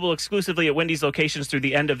 Available exclusively at Wendy's locations through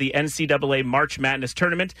the end of the NCAA March Madness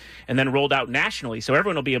tournament and then rolled out nationally. So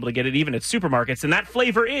everyone will be able to get it even at supermarkets. And that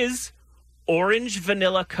flavor is Orange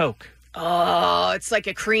Vanilla Coke. Oh, it's like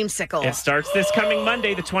a creamsicle. It starts this coming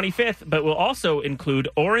Monday, the 25th, but will also include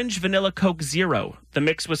Orange Vanilla Coke Zero. The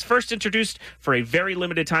mix was first introduced for a very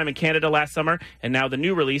limited time in Canada last summer, and now the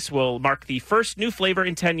new release will mark the first new flavor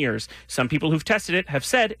in 10 years. Some people who've tested it have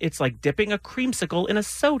said it's like dipping a creamsicle in a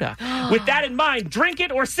soda. With that in mind, drink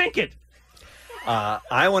it or sink it.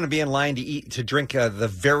 I want to be in line to drink the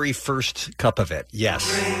very first cup of it. Yes.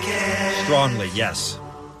 Strongly, yes.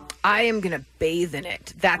 I am going to bathe in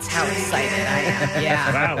it. That's how excited I am.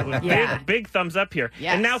 Yeah. Wow. Yeah. Big thumbs up here.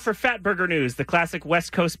 Yes. And now for Fat Burger news. The classic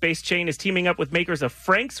West Coast-based chain is teaming up with makers of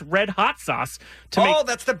Frank's Red Hot Sauce to make...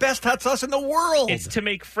 that's the best hot sauce in the world. It's to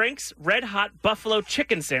make Frank's Red Hot Buffalo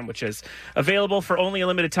Chicken Sandwiches. Available for only a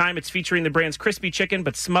limited time, it's featuring the brand's crispy chicken,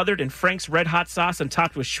 but smothered in Frank's Red Hot Sauce and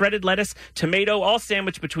topped with shredded lettuce, tomato, all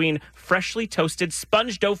sandwiched between freshly toasted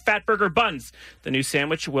sponge dough Fat Burger buns. The new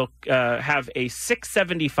sandwich will have a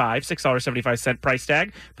 $6.75 price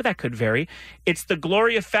tag, but that could vary. It's the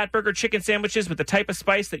glory of Fat Burger chicken sandwiches with the type of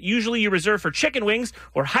spice that usually you reserve for chicken wings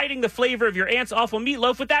or hiding the flavor of your aunt's awful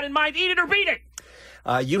meatloaf. With that in mind, eat it or beat it.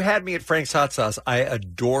 You had me at Frank's Hot Sauce. I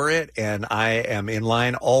adore it, and I am in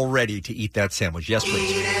line already to eat that sandwich. Yes,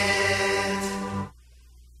 please.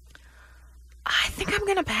 I think I'm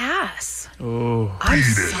going to pass. Oh, I'm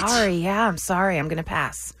sorry. Yeah, I'm sorry. I'm going to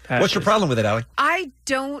pass. What's your problem with it, Allie? I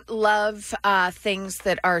don't love things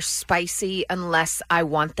that are spicy unless I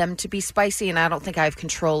want them to be spicy, and I don't think I have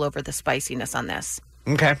control over the spiciness on this.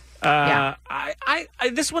 Okay. I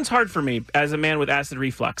this one's hard for me as a man with acid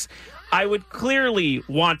reflux. I would clearly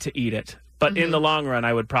want to eat it, but in the long run,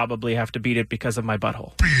 I would probably have to beat it because of my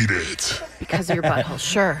butthole. Beat it. Because of your butthole,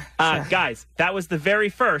 sure. Guys, that was the very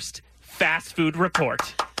first Fast Food Report.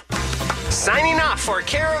 Signing off for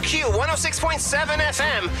KROQ 106.7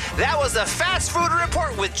 FM, that was the Fast Food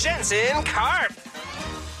Report with Jensen Karp.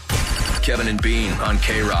 Kevin and Bean on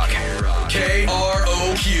K-Rock.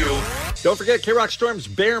 KROQ. Don't forget K-Rock Storms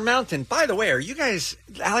Bear Mountain. By the way, are you guys,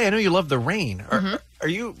 Allie, I know you love the rain. Are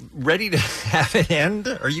you ready to have it end?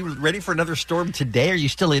 Are you ready for another storm today? Are you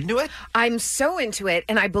still into it? I'm so into it,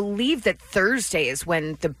 and I believe that Thursday is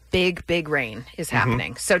when the big rain is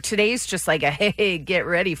happening. So today's just like a, hey, get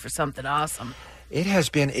ready for something awesome. It has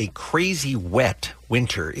been a crazy wet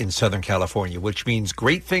winter in Southern California, which means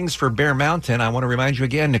great things for Bear Mountain. I want to remind you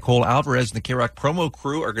again, Nicole Alvarez and the K-Rock promo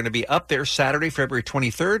crew are going to be up there Saturday, February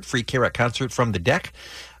 23rd. Free K-Rock concert from the deck,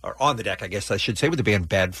 or on the deck, I guess I should say, with the band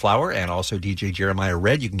Bad Flower and also DJ Jeremiah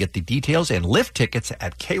Red. You can get the details and lift tickets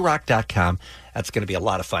at krock.com. That's going to be a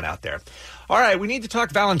lot of fun out there. All right, we need to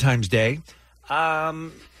talk Valentine's Day.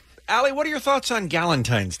 Allie, what are your thoughts on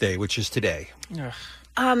Galentine's Day, which is today?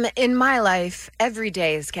 In my life, every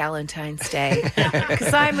day is Galentine's Day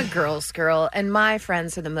because I'm a girl's girl and my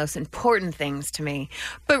friends are the most important things to me.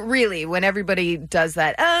 But really, when everybody does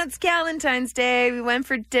that, it's Galentine's Day, we went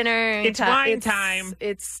for dinner. It's wine time.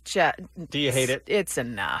 It's just... Do you hate it? It's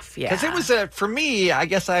enough, yeah. Because it was, for me, I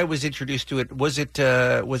guess I was introduced to it. Was it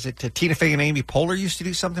Tina Fey and Amy Poehler used to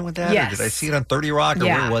do something with that? Yes. Or did I see it on 30 Rock? Or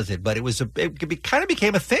where was it? But it was it kind of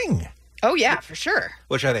became a thing. Oh, yeah, for sure.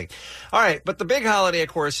 Which I think. All right, but the big holiday, of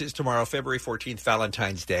course, is tomorrow, February 14th,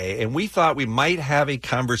 Valentine's Day. And we thought we might have a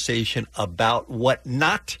conversation about what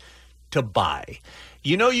not to buy.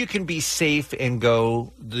 You know, you can be safe and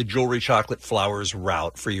go the jewelry, chocolate, flowers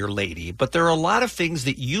route for your lady, but there are a lot of things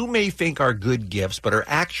that you may think are good gifts, but are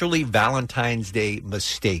actually Valentine's Day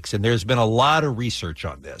mistakes. And there's been a lot of research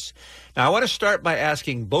on this. Now, I want to start by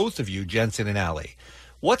asking both of you, Jensen and Allie,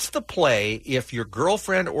 what's the play if your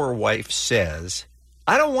girlfriend or wife says,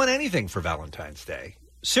 I don't want anything for Valentine's Day?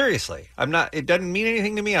 Seriously, it doesn't mean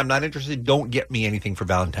anything to me. I'm not interested. Don't get me anything for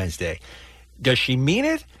Valentine's Day. Does she mean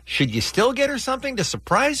it? Should you still get her something to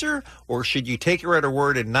surprise her? Or should you take her at her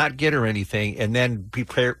word and not get her anything and then be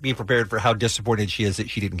prepared for how disappointed she is that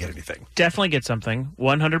she didn't get anything? Definitely get something,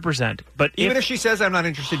 100%. But even if she says, I'm not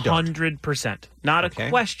interested, don't. 100%. Not a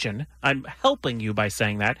question. I'm helping you by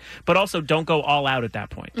saying that. But also don't go all out at that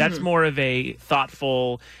point. That's more of a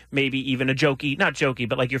thoughtful, maybe even a jokey, not jokey,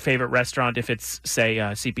 but like your favorite restaurant, if it's, say,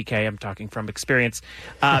 CPK, I'm talking from experience,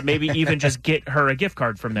 maybe even just get her a gift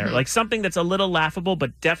card from there. Like something that's a little laughable,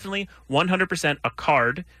 but definitely 100% a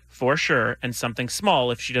card for sure, and something small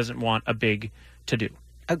if she doesn't want a big to-do.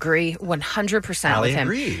 Agree 100% Allie with him.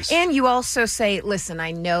 Agrees. And you also say, listen,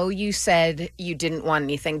 I know you said you didn't want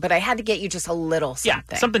anything, but I had to get you just a little something.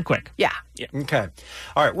 Yeah, something quick. Yeah. Okay.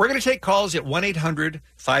 All right. We're going to take calls at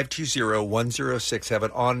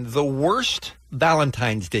 1-800-520-1067 on the worst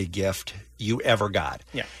Valentine's Day gift you ever got.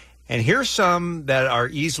 Yeah. And here's some that are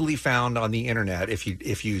easily found on the internet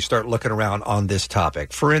if you start looking around on this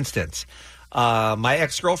topic. For instance, my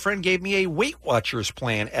ex-girlfriend gave me a Weight Watchers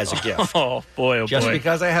plan as a gift. Oh, boy, Just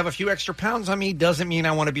because I have a few extra pounds on me doesn't mean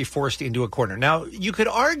I want to be forced into a corner. Now, you could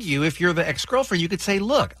argue, if you're the ex-girlfriend, you could say,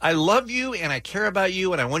 look, I love you and I care about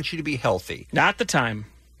you and I want you to be healthy. Not the time.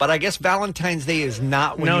 But I guess Valentine's Day is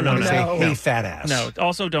not when you want to say, hey, fat ass. No,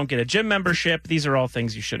 also don't get a gym membership. These are all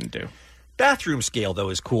things you shouldn't do. Bathroom scale, though,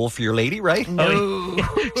 is cool for your lady, right? No.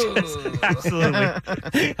 Yes, absolutely.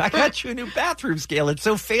 I got you a new bathroom scale. It's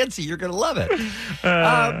so fancy, you're going to love it.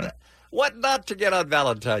 What not to get on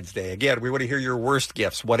Valentine's Day? Again, we want to hear your worst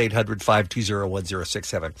gifts.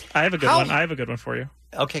 1-800-520-1067. I have a good one. I have a good one for you.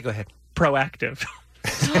 Okay, go ahead. Proactive.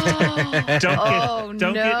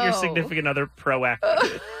 Don't get your significant other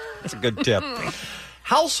proactive. That's a good tip.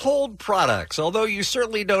 Household products. Although you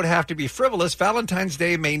certainly don't have to be frivolous, Valentine's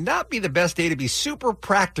Day may not be the best day to be super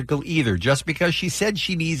practical either. Just because she said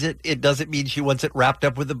she needs it, it doesn't mean she wants it wrapped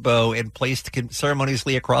up with a bow and placed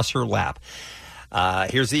ceremoniously across her lap.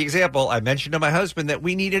 Here's the example. I mentioned to my husband that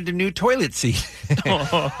we needed a new toilet seat.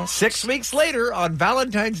 6 weeks later, on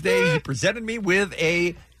Valentine's Day, he presented me with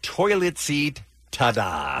a toilet seat.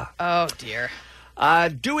 Ta-da. Oh, dear.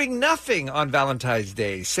 Doing nothing on Valentine's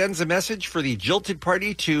Day sends a message for the jilted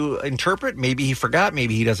party to interpret. Maybe he forgot.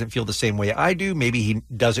 Maybe he doesn't feel the same way I do. Maybe he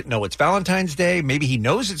doesn't know it's Valentine's Day. Maybe he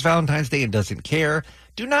knows it's Valentine's Day and doesn't care.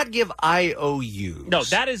 Do not give IOUs. No,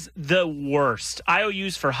 that is the worst.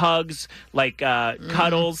 IOUs for hugs, like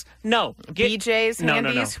cuddles. No. BJ's,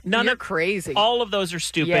 handies. No. You're crazy. All of those are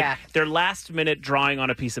stupid. Yeah. They're last-minute drawing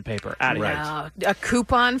on a piece of paper. Out of here. A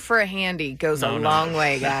coupon for a handy goes a long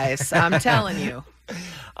way, guys. I'm telling you.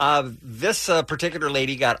 This particular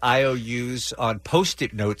lady got IOUs on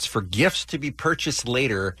Post-it notes for gifts to be purchased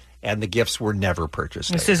later, and the gifts were never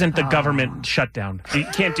purchased. This isn't the government shutdown. You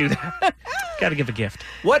can't do that. Got to give a gift.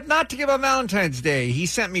 What not to give on Valentine's Day? He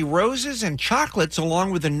sent me roses and chocolates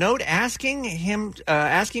along with a note asking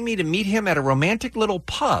me to meet him at a romantic little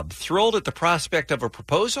pub. Thrilled at the prospect of a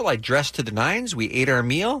proposal, I dressed to the nines. We ate our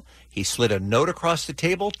meal. He slid a note across the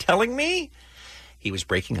table telling me he was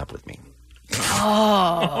breaking up with me.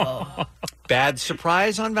 Oh. Bad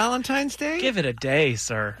surprise on Valentine's Day? Give it a day,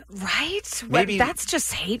 sir. Right? Maybe that's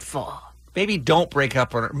just hateful. Maybe don't break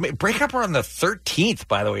up on the 13th,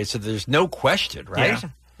 by the way, so there's no question, right?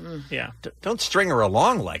 Yeah. Don't string her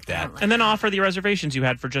along like that. And then offer the reservations you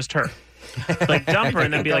had for just her. Like dump her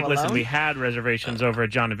and then be like, listen, we had reservations over at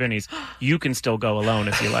John and Vinny's. You can still go alone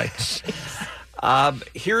if you like.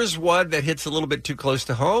 Here's one that hits a little bit too close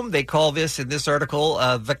to home. They call this, in this article,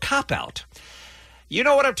 the cop-out. You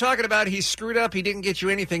know what I'm talking about. He screwed up. He didn't get you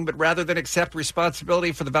anything, but rather than accept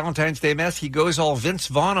responsibility for the Valentine's Day mess, he goes all Vince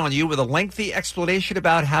Vaughn on you with a lengthy explanation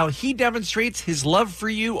about how he demonstrates his love for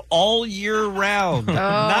you all year round,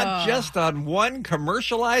 not just on one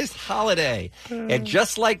commercialized holiday. And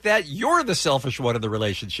just like that, you're the selfish one in the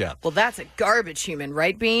relationship. Well, that's a garbage human,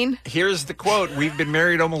 right, Bean? Here's the quote. We've been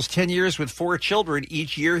married almost 10 years with 4 children.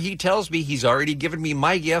 Each year he tells me he's already given me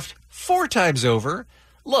my gift 4 times over.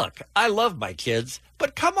 Look, I love my kids,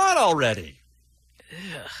 but come on already.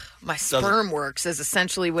 My sperm works is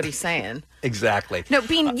essentially what he's saying. Exactly. No,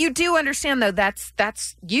 Bean, you do understand, though,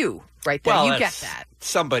 that's you right there. Well, you get that's that.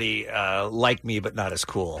 Somebody like me, but not as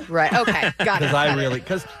cool. Right. Okay. Got it.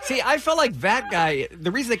 Because see, I felt like that guy,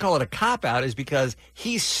 the reason they call it a cop-out is because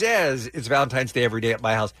he says it's Valentine's Day every day at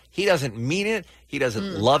my house. He doesn't mean it. He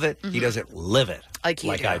doesn't love it. He doesn't live it.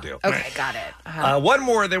 Like I do. Okay, got it. One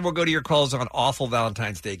more, then we'll go to your calls on awful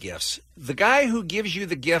Valentine's Day gifts. The guy who gives you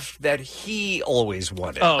the gift that he always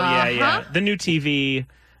wanted. Oh, yeah. The new TV.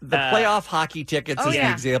 The playoff hockey tickets is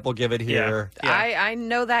the example given here. Yeah. I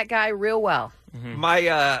know that guy real well.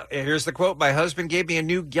 My here's the quote. My husband gave me a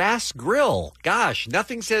new gas grill. Gosh,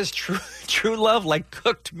 nothing says true love like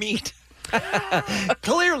cooked meat.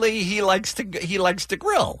 Clearly, he likes to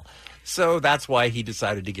grill. So that's why he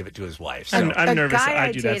decided to give it to his wife. So. I'm nervous.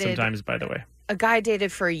 I do that sometimes, by the way. A guy I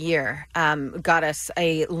dated for a year got us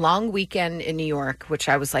a long weekend in New York, which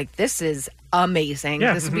I was like, this is amazing.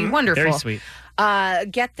 Yeah, this would be wonderful. Very sweet.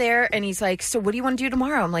 Get there, and he's like, so what do you want to do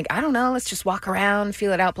tomorrow? I'm like, I don't know. Let's just walk around,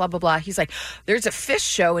 feel it out, blah, blah, blah. He's like, there's a fish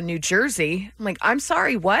show in New Jersey. I'm like, I'm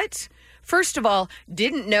sorry, what? First of all,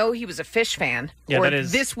 didn't know he was a fish fan, or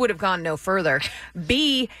this would have gone no further.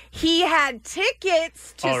 B, he had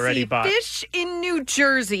tickets to already see bought. Fish in New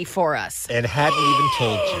Jersey for us. And hadn't even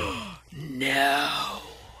told you. No.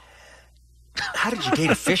 How did you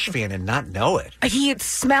date a fish fan and not know it? He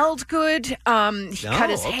smelled good. He cut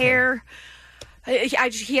his hair.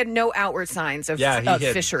 He had no outward signs of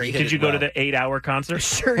fishery. Did you go to the 8-hour concert?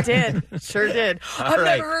 Sure did. I've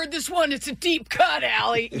never heard this one. It's a deep cut,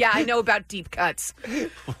 Allie. Yeah, I know about deep cuts.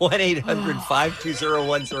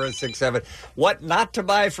 1-800-520-1067. What not to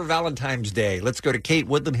buy for Valentine's Day? Let's go to Kate,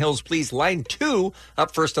 Woodland Hills, please. Line 2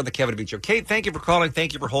 up first on the Kevin and Bean Show. Kate, thank you for calling.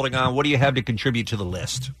 Thank you for holding on. What do you have to contribute to the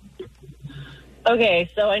list? Okay,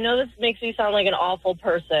 so I know this makes me sound like an awful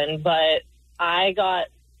person, but I got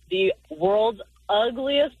the world's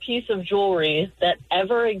ugliest piece of jewelry that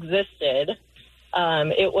ever existed.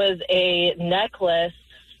 It was a necklace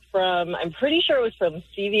from, I'm pretty sure it was from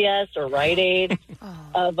CVS or Rite Aid,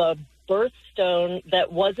 of a birthstone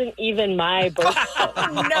that wasn't even my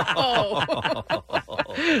birthstone.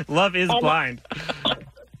 No. Love is blind.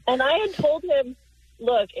 And I had told him,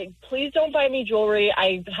 look, please don't buy me jewelry.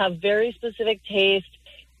 I have very specific taste.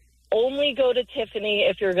 Only go to Tiffany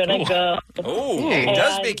if you're going to go. Oh, it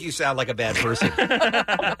does make you sound like a bad person.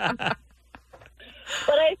 But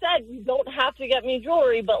I said, you don't have to get me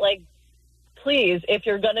jewelry, but, like, please, if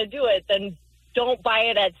you're going to do it, then don't buy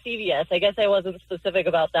it at CVS. I guess I wasn't specific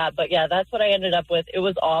about that. But, yeah, that's what I ended up with. It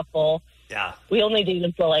was awful. Yeah. We only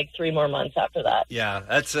dated for, like, 3 more months after that. Yeah,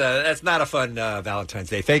 that's not a fun Valentine's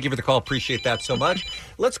Day. Thank you for the call. Appreciate that so much.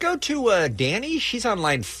 Let's go to Danny. She's on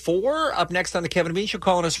line 4. Up next on the Kevin and Bean Show,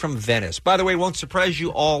 calling us from Venice. By the way, won't surprise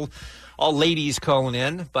you all ladies calling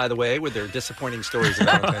in, by the way, with their disappointing stories of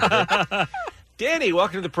Valentine's Day. Danny,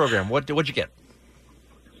 welcome to the program. What'd you get?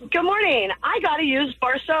 Good morning. I got a used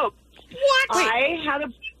bar soap. What?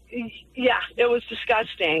 It was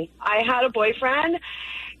disgusting. I had a boyfriend,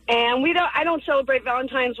 and I don't celebrate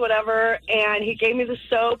Valentine's, whatever, and he gave me the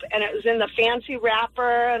soap, and it was in the fancy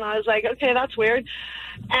wrapper, and I was like, okay, that's weird.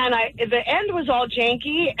 And the end was all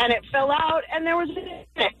janky, and it fell out, and there was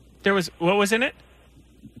What was in it?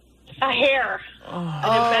 A hair.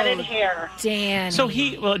 An embedded hair. Dan. So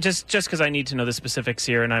just because I need to know the specifics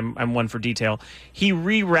here, and I'm one for detail, he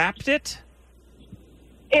rewrapped it?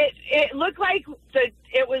 It looked like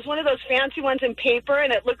it was one of those fancy ones in paper,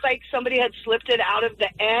 and it looked like somebody had slipped it out of the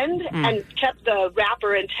end and kept the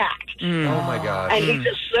wrapper intact. Oh, my gosh. And he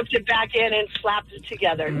just slipped it back in and slapped it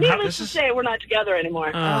together. Needless to say, we're not together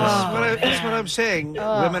anymore. That's what I'm saying.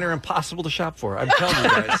 Women are impossible to shop for. I'm telling you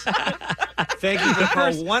guys. Thank you for the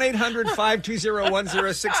call.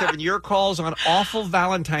 1-800-520-1067. Your calls on awful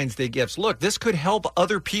Valentine's Day gifts. Look, this could help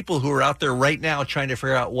other people who are out there right now trying to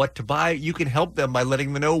figure out what to buy. You can help them by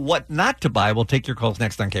letting them know what not to buy. We'll take your calls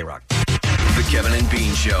next on K-Rock. The Kevin and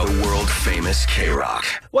Bean Show, world famous K-Rock.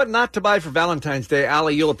 What not to buy for Valentine's Day.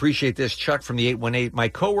 Allie, you'll appreciate this. Chuck from the 818. My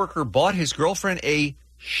coworker bought his girlfriend a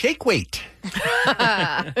shake weight.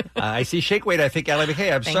 I see shake weight. I think Allie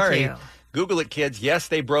McKay. I'm sorry. You. Google it, kids. Yes,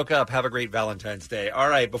 they broke up. Have a great Valentine's Day. All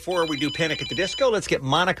right, before we do Panic at the Disco, let's get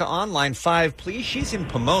Monica on line 5, please. She's in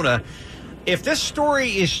Pomona. If this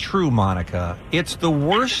story is true, Monica, it's the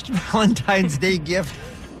worst Valentine's Day gift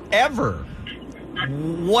ever.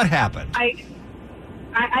 What happened? I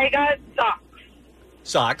got socks.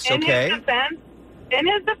 Socks, okay. In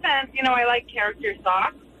his defense, I like character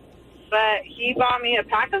socks. but he bought me a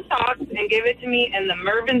pack of socks and gave it to me in the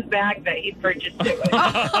Mervin's bag that he purchased it with.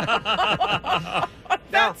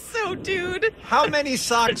 That's so dude. How many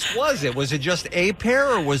socks was it? Was it just a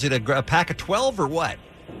pair, or was it a pack of 12, or what?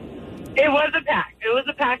 It was a pack. It was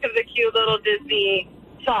a pack of the cute little Disney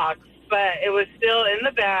socks, but it was still in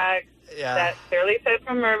the bag. Yeah. That clearly said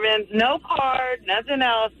from Mervin's. No card, nothing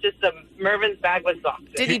else, just a Mervin's bag with socks.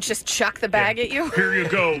 Did he just chuck the bag at you? Here you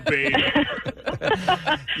go, babe.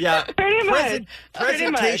 Yeah. Pretty much.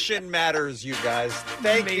 Presentation matters, you guys.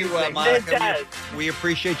 Thank you, Monica. It does. We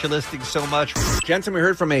appreciate you listening so much. Jensen, we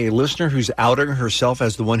heard from a listener who's outing herself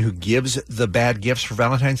as the one who gives the bad gifts for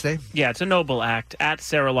Valentine's Day. Yeah, it's a noble act. At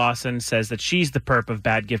Sarah Lawson says that she's the perp of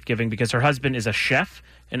bad gift giving because her husband is a chef,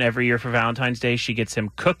 and every year for Valentine's Day she gets him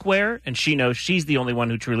cookware, and she knows she's the only one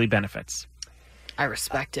who truly benefits. I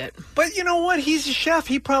respect it. But you know what? He's a chef.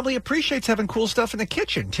 He probably appreciates having cool stuff in the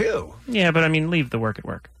kitchen, too. Yeah, but I mean, leave the work at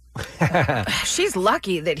work. She's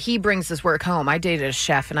lucky that he brings his work home. I dated a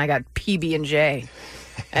chef, and I got PB&J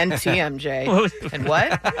and TMJ. And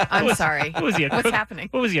what? I'm sorry. What's happening?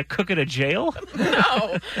 What was he, a cook at a jail?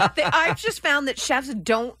 No. I've just found that chefs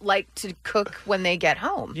don't like to cook when they get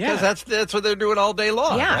home. Yeah, because that's what they're doing all day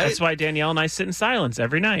long. Yeah. Right? That's why Danielle and I sit in silence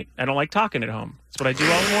every night. I don't like talking at home. That's what I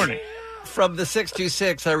do all morning. From the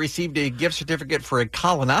 626, I received a gift certificate for a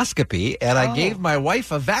colonoscopy, and I gave my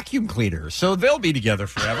wife a vacuum cleaner. So they'll be together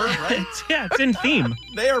forever, right? Yeah, it's in theme.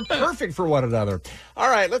 They are perfect for one another. All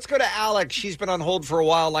right, let's go to Alex. She's been on hold for a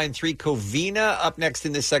while. Line 3, Covina. Up next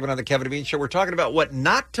in this segment on the Kevin and Bean Show, we're talking about what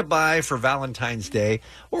not to buy for Valentine's Day,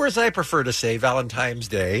 or as I prefer to say, Valentine's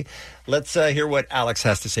Day. Let's hear what Alex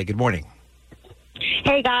has to say. Good morning.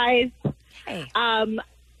 Hey, guys. Hey.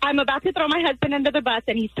 I'm about to throw my husband under the bus,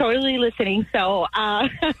 and he's totally listening. So I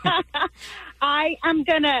am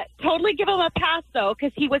going to totally give him a pass, though,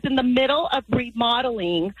 because he was in the middle of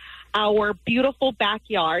remodeling our beautiful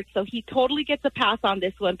backyard. So he totally gets a pass on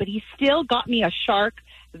this one, but he still got me a Shark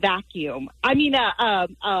vacuum. I mean,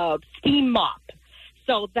 a steam mop.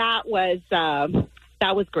 So that was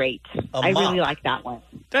great. I really like that one.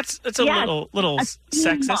 That's a little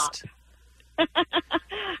sexist.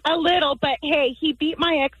 A little, but hey, he beat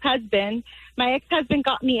my ex-husband. My ex-husband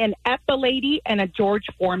got me an Epilady and a George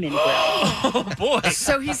Foreman grill. Oh, boy.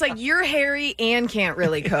 So he's like, you're hairy and can't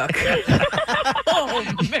really cook.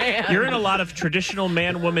 Oh, man. You're in a lot of traditional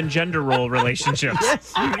man-woman gender role relationships.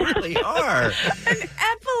 Yes, you really are. An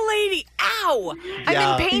Epilady. Ow.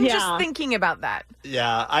 I'm in pain just thinking about that.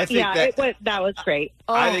 Yeah, I think that was great.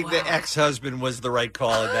 I think the ex-husband was the right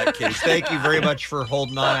call in that case. Thank you very much for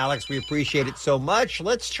holding on, Alex. We appreciate it so much.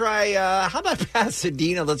 Let's try, how about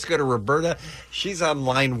Pasadena? Let's go to Roberta. She's on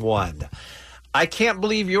line 1. I can't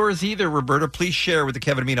believe yours either, Roberta. Please share with the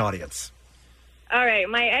Kevin and Bean audience. All right,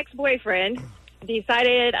 my ex-boyfriend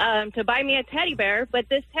decided to buy me a teddy bear, but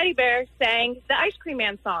this teddy bear sang the Ice Cream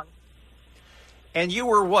Man song. And you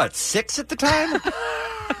were, what, 6 at the time?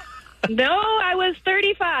 No, I was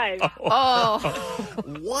 35. Oh.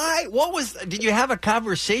 Why? Did you have a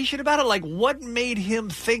conversation about it? Like, what made him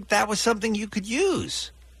think that was something you could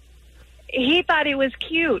use? He thought it was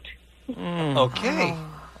cute. Okay.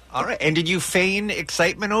 All right. And did you feign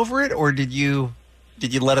excitement over it, or did you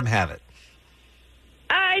let him have it?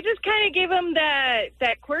 I just kind of gave him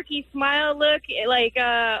that quirky smile look, like,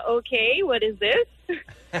 okay, what is this?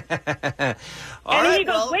 And he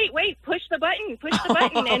goes, wait, push the button.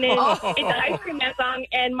 And it's the Ice Cream Man song.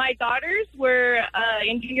 And my daughters were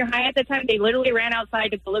in junior high at the time. They literally ran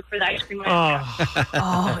outside to go look for the Ice Cream Man.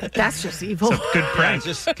 Oh, that's just evil. Good prank.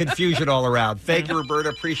 Yeah, just confusion all around. Thank you, Roberta.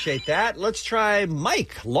 Appreciate that. Let's try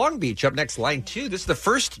Mike, Long Beach, up next, line 2. This is the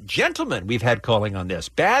first gentleman we've had calling on this.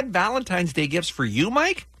 Bad Valentine's Day gifts for you,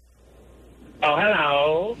 Mike? Oh,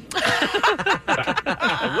 hello.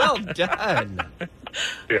 Well done.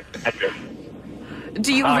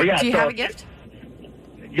 Do you have a gift?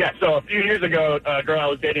 Yeah, so a few years ago, a girl I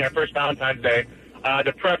was dating, our first Valentine's Day,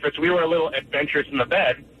 to preface, we were a little adventurous in the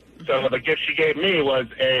bed, so the gift she gave me was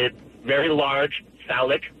a very large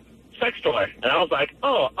phallic sex toy. And I was like,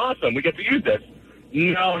 oh, awesome, we get to use this.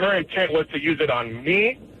 No, her intent was to use it on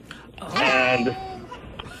me, and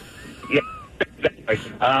yeah, exactly.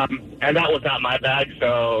 And that was not my bag,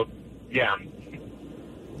 so yeah.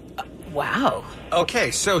 Wow.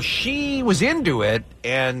 Okay, so she was into it,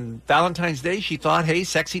 and Valentine's Day, she thought, hey,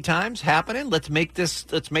 sexy times happening. Let's make this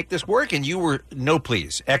work. And you were, no,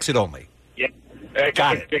 please, exit only. Yeah,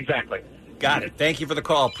 got it. Exactly. Got it. Thank you for the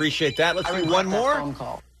call. Appreciate that. Let's do one more. Phone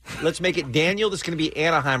call. Let's make it Daniel. This is going to be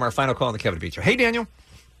Anaheim, our final call on the Kevin Beach Show. Hey, Daniel.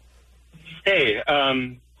 Hey,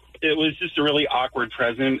 it was just a really awkward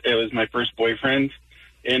present. It was my first boyfriend,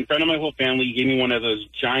 in front of my whole family. He gave me one of those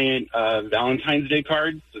giant Valentine's Day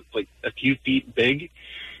cards. It's like a few feet big.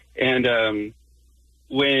 And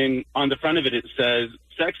when on the front of it, it says,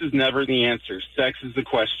 sex is never the answer. Sex is the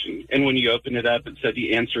question. And when you open it up, it said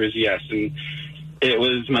the answer is yes. And it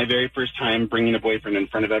was my very first time bringing a boyfriend in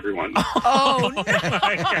front of everyone. Oh, no.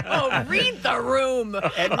 Read the room.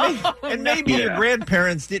 And maybe your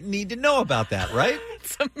grandparents didn't need to know about that, right?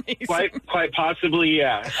 It's amazing. Quite possibly,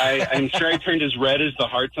 yeah. I'm sure I turned as red as the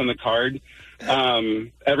hearts on the card.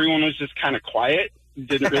 Everyone was just kind of quiet.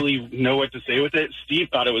 Didn't really know what to say with it. Steve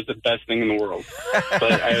thought it was the best thing in the world.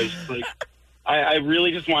 But I was like, I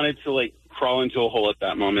really just wanted to, like, crawl into a hole at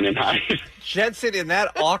that moment and hide. Jensen, in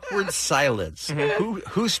that awkward silence,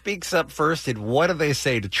 who speaks up first, and what do they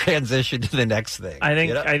say to transition to the next thing? I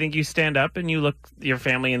think you stand up and you look your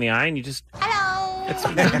family in the eye and you just It's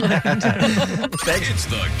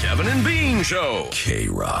the Kevin and Bean Show.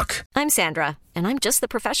 K-Rock. I'm Sandra, and I'm just the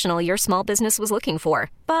professional your small business was looking for.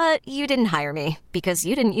 But you didn't hire me because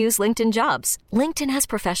you didn't use LinkedIn Jobs. LinkedIn has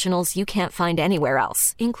professionals you can't find anywhere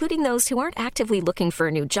else, including those who aren't actively looking for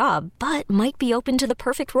a new job, but might be open to the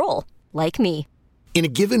perfect role, like me. In a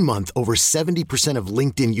given month, over 70% of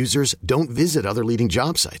LinkedIn users don't visit other leading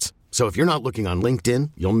job sites. So if you're not looking on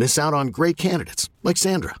LinkedIn, you'll miss out on great candidates, like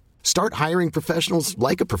Sandra. Start hiring professionals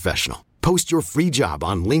like a professional. Post your free job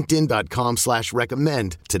on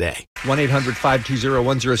linkedin.com/recommend today.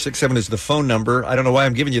 1-800-520-1067 is the phone number. I don't know why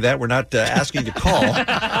I'm giving you that. We're not asking you to call.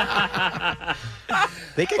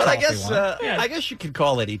 They can but call I guess I guess you can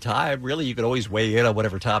call any time. Really, you can always weigh in on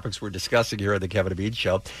whatever topics we're discussing here on the Kevin and Bean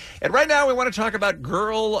Show. And right now, we want to talk about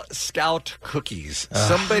Girl Scout cookies.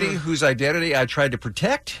 Somebody whose identity I tried to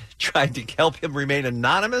protect, tried to help him remain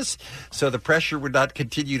anonymous, so the pressure would not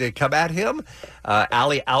continue to come at him.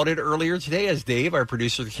 Allie outed earlier today as Dave, our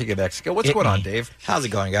producer, the King of Mexico. What's going on, Dave? How's it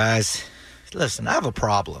going, guys? Listen, I have a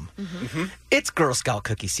problem. It's Girl Scout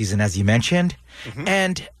cookie season, as you mentioned,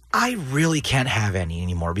 and I really can't have any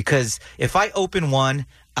anymore because if I open one,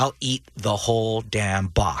 I'll eat the whole damn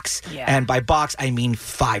box. Yeah. And by box, I mean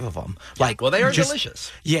 5 of them. Like, well, they are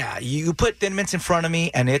delicious. Yeah, you put Thin Mints in front of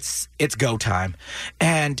me, and it's go time.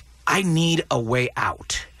 And I need a way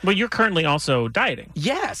out. Well, you're currently also dieting.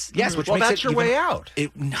 Yes, which well, makes that's it your way out.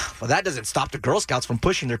 Well, that doesn't stop the Girl Scouts from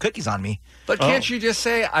pushing their cookies on me. But can't you just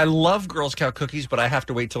say, I love Girl Scout cookies, but I have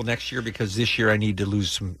to wait till next year because this year I need to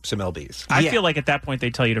lose some LBs? I feel like at that point they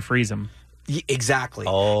tell you to freeze them. Exactly.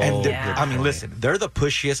 Oh, and I mean, listen, they're the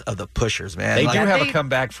pushiest of the pushers, man. They do have a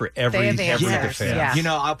comeback for every defense. Yeah. You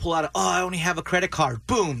know, I'll pull out, I only have a credit card.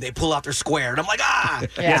 Boom, they pull out their square. And I'm like,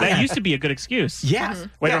 Yeah, that used to be a good excuse. Yes.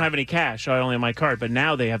 Well, I don't have any cash. I only have my card. But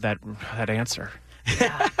now they have that answer.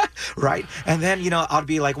 Right? And then, I'd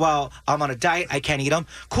be like, well, I'm on a diet. I can't eat them.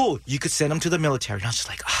 Cool. You could send them to the military. And I was just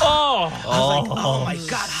like, oh my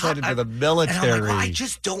God. Send them to the military. And I'm like, well, I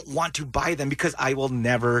just don't want to buy them because I will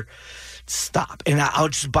never stop. And I'll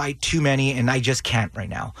just buy too many, and I just can't right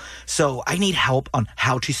now. So I need help on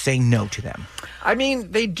how to say no to them. I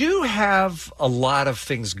mean, they do have a lot of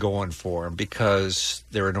things going for them because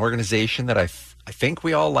they're an organization that I think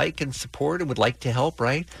we all like and support and would like to help,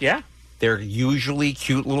 right? Yeah. They're usually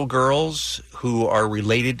cute little girls who are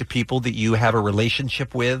related to people that you have a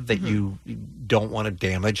relationship with that you don't want to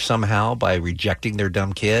damage somehow by rejecting their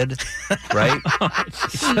dumb kid, right?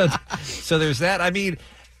 So there's that. I mean,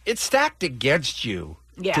 it's stacked against you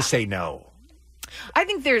to say no. I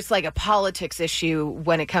think there's like a politics issue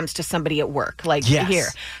when it comes to somebody at work, like here.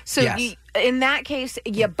 So in that case,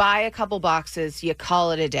 you buy a couple boxes, you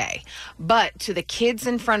call it a day. But to the kids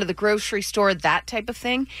in front of the grocery store, that type of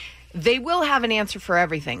thing, they will have an answer for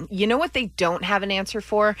everything. You know what they don't have an answer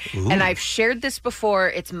for? Ooh. And I've shared this before.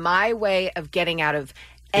 It's my way of getting out of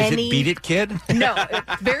Is it Beat It Kid? No,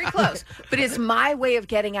 very close. But it's my way of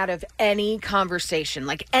getting out of any conversation.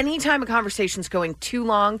 Like anytime a conversation's going too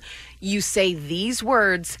long, you say these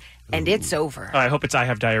words and it's over. Oh, I hope it's I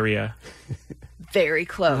have diarrhea. Very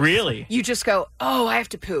close. Really? You just go, oh, I have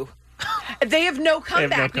to poo. They have no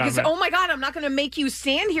comeback because, oh my God, I'm not going to make you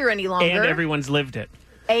stand here any longer. And everyone's lived it.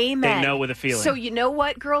 Amen. They know with a feeling. So you know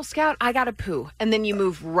what, Girl Scout? I got to poo. And then you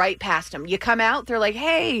move right past them. You come out, they're like,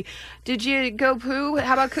 hey, did you go poo?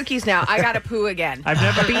 How about cookies now? I got to poo again. I've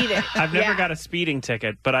never beat it. I've never got a speeding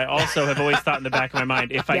ticket, but I also have always thought in the back of my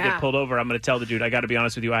mind, if I get pulled over, I'm going to tell the dude, I got to be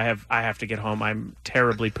honest with you, I have to get home. I'm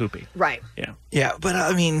terribly poopy. Right. Yeah. Yeah, but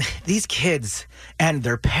I mean, these kids and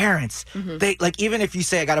their parents, they like, even if you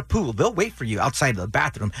say I got to poo, they'll wait for you outside the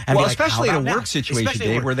bathroom. And well, be like, especially in a "How about work now?" situation,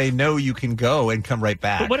 Especially Dave, where they know you can go and come right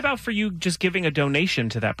back. back. But what about for you just giving a donation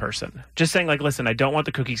to that person? Just saying, like, listen, I don't want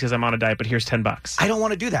the cookies because I'm on a diet, but here's $10. I don't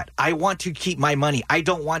want to do that. I want to keep my money. I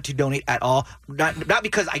don't want to donate at all. Not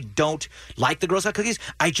because I don't like the Girl Scout cookies.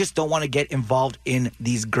 I just don't want to get involved in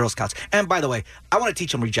these Girl Scouts. And by the way, I want to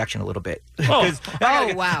teach them rejection a little bit. Wow.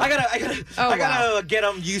 I gotta get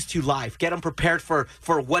them used to life. Get them prepared for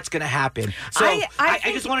what's going to happen. So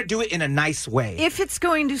I just want to do it in a nice way. If it's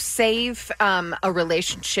going to save a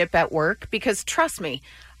relationship at work, because trust me,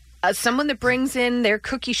 someone that brings in their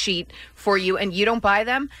cookie sheet for you and you don't buy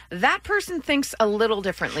them, that person thinks a little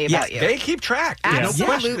differently about you. They keep track. Absolutely. No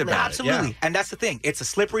question about Absolutely. it. And that's the thing. It's a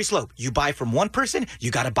slippery slope. You buy from one person,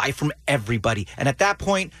 you got to buy from everybody. And at that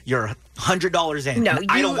point, you're $100 in. No,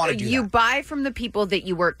 I don't want to do you that. buy from the people that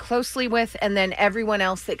you work closely with, and then everyone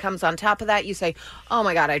else that comes on top of that, you say, oh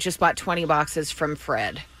my God, I just bought 20 boxes from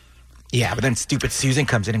Fred. Yeah, but then stupid Susan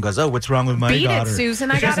comes in and goes, oh, what's wrong with my Beat daughter? it,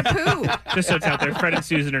 Susan. I got to poo. Just so it's out there, Fred and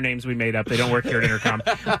Susan are names we made up. They don't work here at Intercom.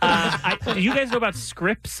 Do you guys know about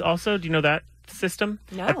scripts also? Do you know that system?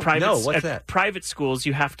 No. What's that? Private schools,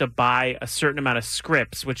 you have to buy a certain amount of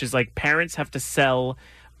scripts, which is like parents have to sell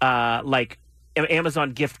like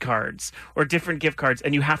Amazon gift cards or different gift cards,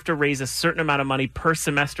 and you have to raise a certain amount of money per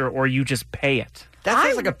semester or you just pay it. That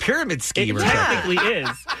sounds like a pyramid scheme or It something. technically is.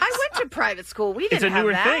 I went to private school. We didn't It's a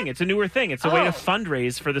newer have that. thing. It's a newer thing. It's a way to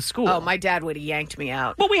fundraise for the school. Oh, my dad would have yanked me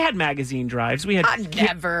out. Well, we had magazine drives. We had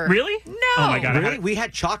never. Really? No. Oh my God! Really? We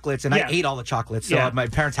had chocolates, and I ate all the chocolates, so my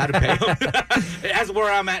parents had to pay them. That's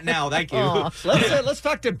where I'm at now. Thank you. Let's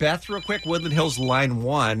talk to Beth real quick. Woodland Hills, line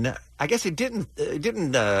 1. I guess it didn't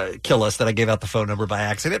kill us that I gave out the phone number by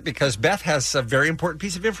accident because Beth has a very important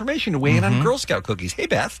piece of information to weigh in on Girl Scout cookies. Hey,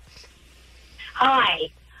 Beth.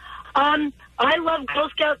 Hi. I love Girl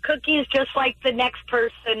Scout cookies just like the next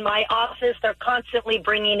person. My office, they're constantly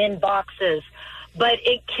bringing in boxes. But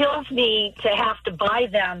it kills me to have to buy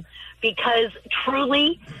them because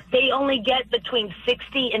truly they only get between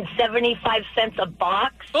 60 and 75 cents a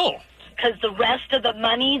box. Oh. Because the rest of the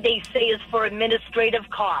money they say is for administrative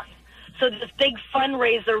costs. So this big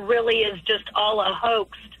fundraiser really is just all a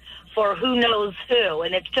hoax for who knows who,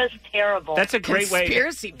 and it's just terrible. That's a great way.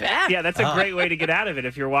 Conspiracy, Beth. Yeah, that's a great way to get out of it.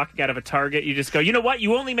 If you're walking out of a Target, you just go, you know what?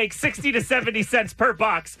 You only make 60 to 70 cents per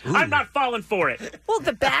box. Ooh. I'm not falling for it. Well,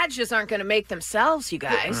 the badges aren't going to make themselves, you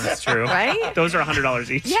guys. That's true. Right? Those are $100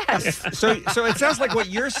 each. Yes. So it sounds like what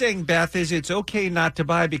you're saying, Beth, is it's okay not to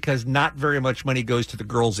buy because not very much money goes to the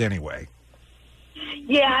girls anyway.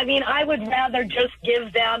 Yeah, I mean, I would rather just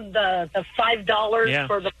give them the $5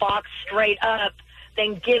 for the box straight up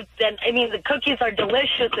than give them. I mean, the cookies are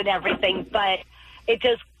delicious and everything, but it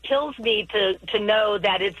just kills me to know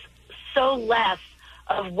that it's so less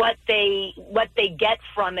of what they get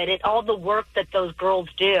from it. All the work that those girls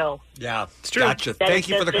do. Yeah, it's true. Gotcha. That Thank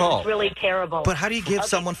you for the call. It's really terrible. But how do you give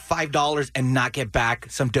someone $5 and not get back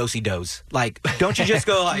some do-si-dos? Like, don't you just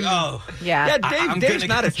go like, oh. Yeah. Dave's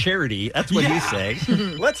not a charity. That's what he's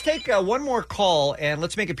saying. Let's take one more call, and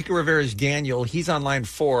let's make it Pico Rivera's Daniel. He's on line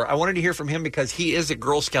 4. I wanted to hear from him because he is a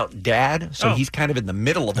Girl Scout dad, so he's kind of in the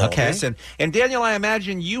middle of all this. And Daniel, I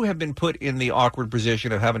imagine you have been put in the awkward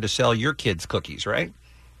position of having to sell your kids' cookies, right?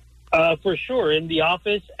 For sure, in the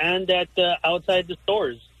office and at outside the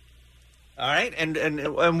stores. All right,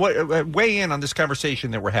 and what weigh in on this conversation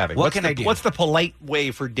that we're having. What can I do? What's the polite way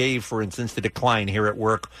for Dave, for instance, to decline here at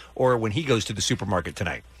work or when he goes to the supermarket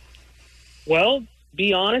tonight? Well,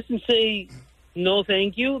 be honest and say, no,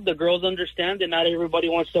 thank you. The girls understand that not everybody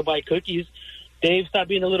wants to buy cookies. Dave, stop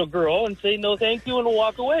being a little girl and say no thank you and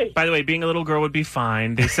walk away. By the way, being a little girl would be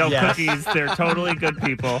fine. They sell cookies. They're totally good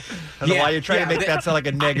people. I don't know why you're trying to make that sound like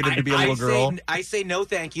a negative to be a little girl. I say no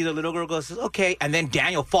thank you. The little girl goes, okay. And then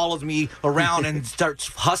Daniel follows me around and starts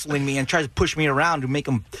hustling me and tries to push me around to make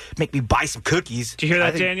me buy some cookies. Did you hear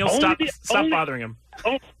that, Daniel? Stop bothering him.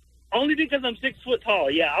 Only because I'm 6 foot tall.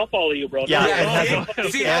 Yeah, I'll follow you, bro. Yeah, Ed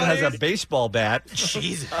has a baseball bat.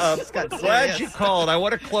 Jesus. Glad you called. I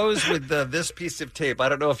want to close with this piece of tape. I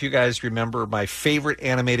don't know if you guys remember my favorite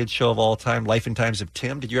animated show of all time, Life and Times of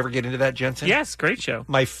Tim. Did you ever get into that, Jensen? Yes, great show.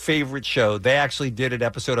 My favorite show. They actually did an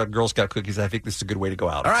episode on Girl Scout cookies. I think this is a good way to go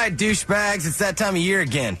out. All right, douchebags, it's that time of year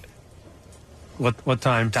again. What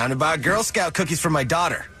time? Time to buy Girl Scout cookies for my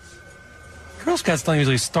daughter. Girl Scouts don't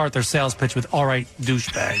usually start their sales pitch with, all right,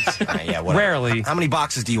 douchebags. Yeah, whatever. Rarely. How many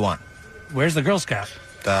boxes do you want? Where's the Girl Scout?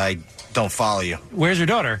 I don't follow you. Where's your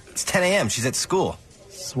daughter? It's 10 a.m. She's at school.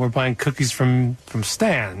 So we're buying cookies from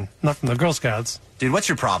Stan, not from the Girl Scouts. Dude, what's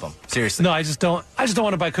your problem? Seriously. No, I just don't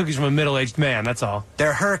want to buy cookies from a middle-aged man, that's all.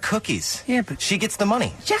 They're her cookies. Yeah, but she gets the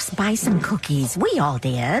money. Just buy some cookies. We all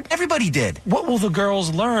did. Everybody did. What will the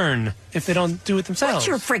girls learn if they don't do it themselves? What's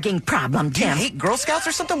your frigging problem, Do you Tim? hate Girl Scouts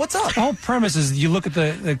or something? What's up? The whole premise is you look at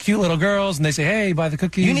the cute little girls and they say, hey, buy the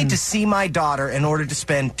cookies. You need to see my daughter in order to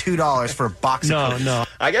spend $2 for a box of cookies. No.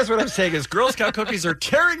 I guess what I'm saying is Girl Scout cookies are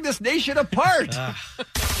tearing this nation apart.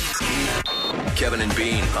 Kevin and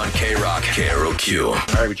Bean on K-Rock, KROQ. All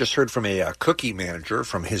right, we just heard from a cookie manager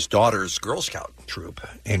from his daughter's Girl Scout troop,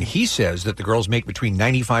 and he says that the girls make between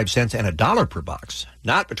 95 cents and $1 per box,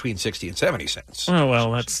 not between 60 and 70 cents. Oh,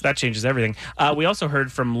 well, that changes everything. We also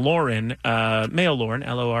heard from Lauren, male Lauren,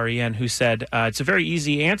 Loren, who said it's a very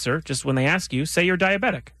easy answer. Just when they ask you, say you're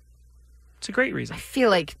diabetic. It's a great reason. I feel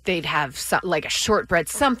like they'd have like a shortbread,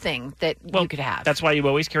 something that you could have. That's why you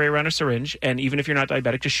always carry around a syringe, and even if you're not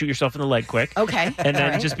diabetic, just shoot yourself in the leg quick. Okay. And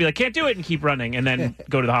then just be like, can't do it, and keep running, and then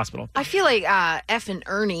go to the hospital. I feel like F and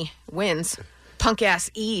Ernie wins. Punk ass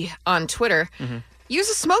E on Twitter. Mm-hmm. Use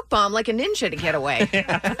a smoke bomb like a ninja to get away.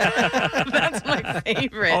 That's my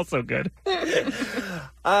favorite. Also good.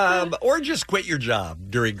 Or just quit your job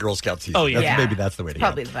during Girl Scout season. Oh, yeah. Maybe that's the way to go.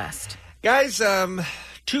 Probably the best. Guys,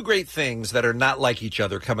 two great things that are not like each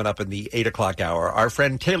other coming up in the 8 o'clock hour. Our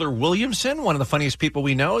friend Taylor Williamson, one of the funniest people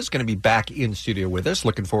we know, is going to be back in studio with us.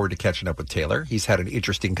 Looking forward to catching up with Taylor. He's had an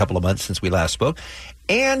interesting couple of months since we last spoke.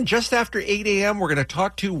 And just after 8 a.m., we're going to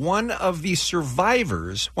talk to one of the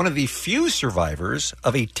survivors, one of the few survivors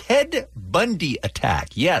of a Ted Bundy attack.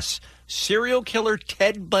 Yes, serial killer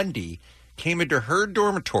Ted Bundy came into her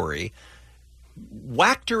dormitory,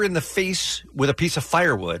 whacked her in the face with a piece of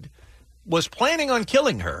firewood, was planning on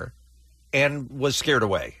killing her, and was scared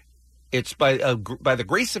away. It's by the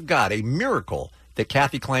grace of God, a miracle that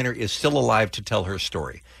Kathy Kleiner is still alive to tell her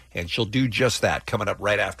story. And she'll do just that coming up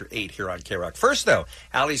right after 8 here on K-Rock. First, though,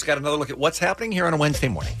 Allie's got another look at what's happening here on a Wednesday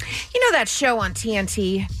morning. You know that show on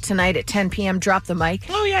TNT tonight at 10 p.m., Drop the Mic?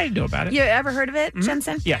 Oh, yeah, I know about it. You ever heard of it,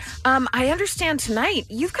 Jensen? Yes. I understand tonight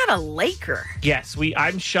you've got a Laker. Yes,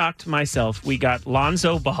 I'm shocked myself. We got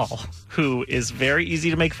Lonzo Ball, who is very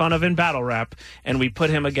easy to make fun of in battle rap, and we put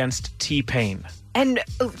him against T-Pain. And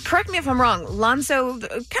correct me if I'm wrong, Lonzo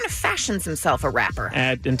kind of fashions himself a rapper.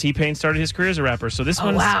 And T-Pain started his career as a rapper, so this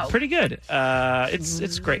one's pretty good.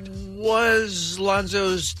 It's great. Was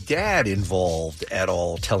Lonzo's dad involved at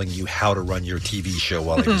all telling you how to run your TV show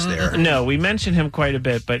while he was there? No, we mentioned him quite a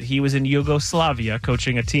bit, but he was in Yugoslavia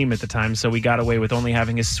coaching a team at the time, so we got away with only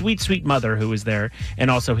having his sweet, sweet mother who was there,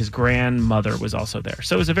 and also his grandmother was also there.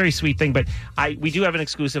 So it was a very sweet thing, but we do have an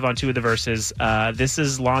exclusive on two of the verses. This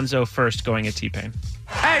is Lonzo first going at T-Pain.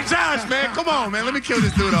 Hey, Josh, man, come on, man. Let me kill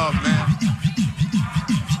this dude off, man.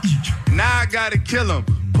 Now I gotta kill him.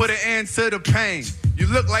 Put an end to the pain. You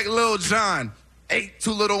look like Lil Jon. Ate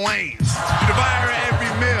 2 Lil Waynes. You devour every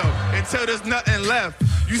meal until there's nothing left.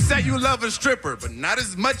 You say you love a stripper, but not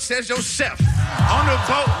as much as your chef. On the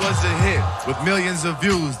Boat was a hit with millions of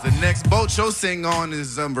views. The next boat you'll sing on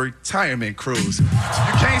is a retirement cruise. You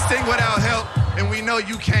can't sing without help, and we know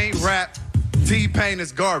you can't rap. T-Pain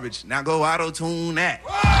is garbage. Now go auto-tune that.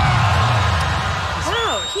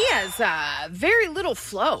 Oh, he has very little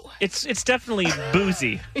flow. It's definitely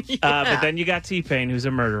boozy. But then you got T-Pain, who's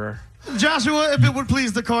a murderer. Joshua, if it would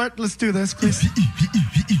please the court, let's do this, please.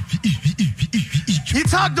 You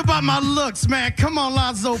talked about my looks, man. Come on,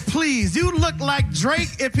 Lonzo, please. You look like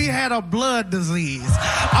Drake if he had a blood disease.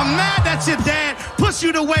 I'm mad that your dad pushed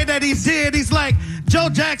you the way that he did. He's like Joe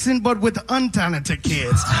Jackson, but with untalented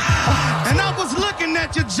kids. And I was looking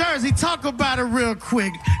at your jersey. Talk about it real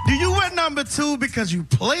quick. Do you wear number 2 because you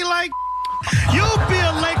play like you'll be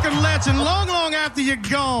a Laker legend long, long after you're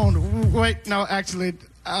gone. Wait, no, actually,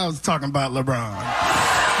 I was talking about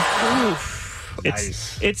LeBron. Oof.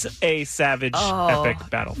 It's a savage, epic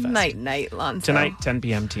battle fest. Night, Lonzo. Tonight, 10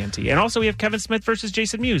 p.m. TNT. And also we have Kevin Smith versus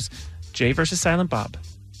Jason Mewes. Jay versus Silent Bob.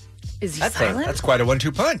 Is he silent? That's quite a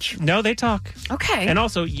 1-2 punch. No, they talk. Okay. And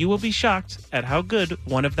also, you will be shocked at how good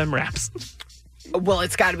one of them raps. Well,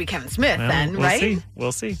 it's got to be Kevin Smith then, we'll right? See.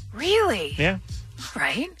 We'll see. Really? Yeah. All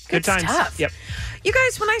right. Good times. Stuff. Yep. You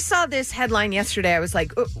guys, when I saw this headline yesterday, I was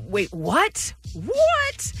like, wait, what?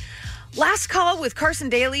 What? Last call with Carson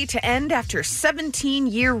Daly to end after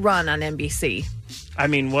 17-year run on NBC. I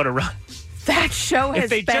mean, what a run. That show has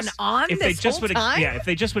been on this whole time? Yeah, if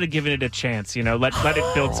they just would have given it a chance, let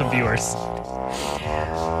it build some viewers.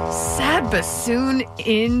 Sad bassoon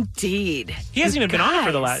indeed. He hasn't even been on it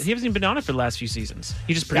for the last. He hasn't even been on it for the last few seasons.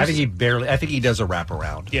 He just I produces. think he does a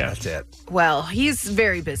wraparound. Yeah, that's it. Well, he's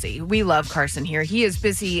very busy. We love Carson here. He is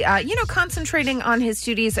busy, concentrating on his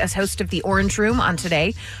duties as host of The Orange Room on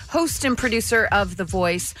Today, host and producer of The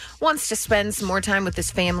Voice, wants to spend some more time with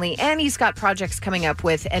his family, and he's got projects coming up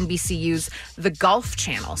with NBCU's The Golf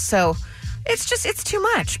Channel. So it's too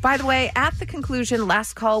much. By the way, at the conclusion,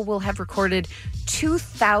 Last Call will have recorded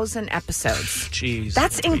 2,000 episodes. Jeez.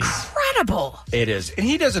 That's incredible. It is. And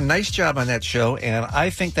he does a nice job on that show, and I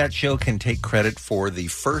think that show can take credit for the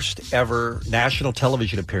first ever national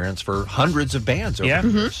television appearance for hundreds of bands over the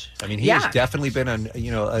years. I mean, he has definitely been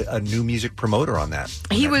a new music promoter on that.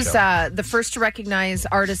 He was the first to recognize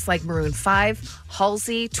artists like Maroon 5,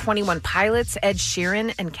 Halsey, 21 Pilots, Ed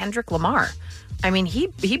Sheeran, and Kendrick Lamar. I mean, he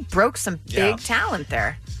broke some big talent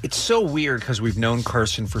there. It's so weird because we've known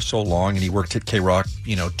Carson for so long, and he worked at K-Rock,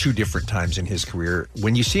 2 different times in his career.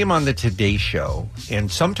 When you see him on the Today Show,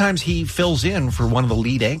 and sometimes he fills in for one of the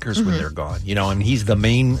lead anchors when they're gone, and he's the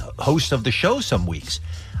main host of the show some weeks.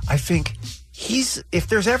 I think if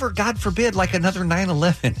there's ever, God forbid, like another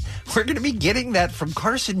 9/11, we're going to be getting that from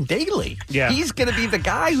Carson daily. Yeah. He's going to be the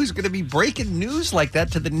guy who's going to be breaking news like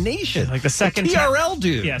that to the nation. Like the second TRL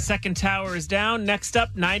dude. Yeah, second tower is down. Next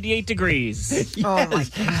up, 98 degrees. Yes. Oh, my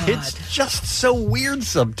God. It's just so weird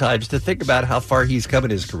sometimes to think about how far he's come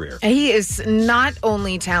in his career. He is not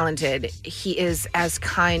only talented, he is as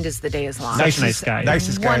kind as the day is long. Nice guy.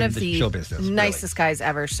 Nicest guy One in of the show business. Nicest guys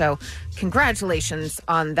ever. So congratulations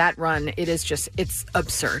on that run. It is it's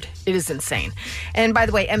absurd. It is insane. And by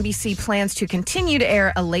the way, NBC plans to continue to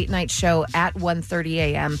air a late night show at 1:30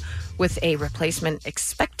 a.m. with a replacement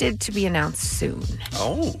expected to be announced soon.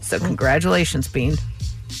 Oh. So congratulations, Bean.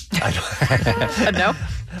 No?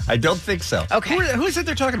 I don't think so. Okay. Who is it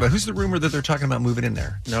they're talking about? Who's the rumor that they're talking about moving in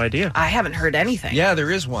there? No idea. I haven't heard anything. Yeah,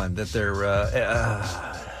 there is one that they're...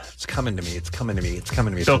 it's coming to me.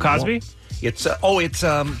 Bill Cosby? It's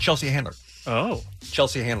Chelsea Handler. Oh.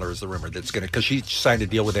 Chelsea Handler is the rumor that's going to... Because she signed a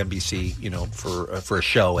deal with NBC, for a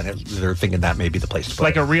show, and they're thinking that may be the place to put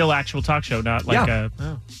Like a real actual talk show, not like a...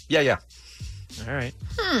 Oh. Yeah. All right.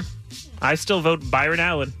 I still vote Byron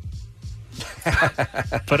Allen.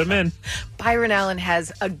 Put him in. Byron Allen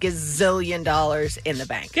has a gazillion dollars in the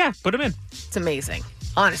bank. Yeah, put him in. It's amazing.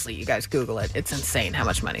 Honestly, you guys Google it. It's insane how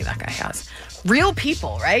much money that guy has. Real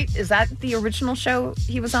People, right? Is that the original show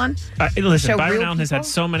he was on? Listen, Byron Allen has had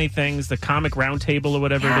so many things, the Comic Roundtable or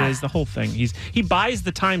whatever it is, the whole thing. He buys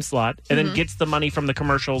the time slot and then gets the money from the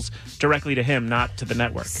commercials directly to him, not to the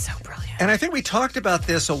network. So brilliant. And I think we talked about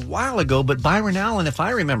this a while ago, but Byron Allen, if I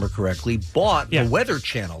remember correctly, bought the Weather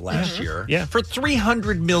Channel last year for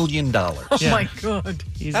 $300 million. Oh, my God.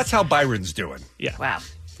 That's how Byron's doing. Yeah. Wow.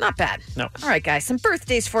 Not bad. No. All right, guys. Some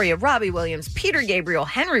birthdays for you. Robbie Williams, Peter Gabriel,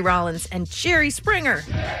 Henry Rollins, and Jerry Springer.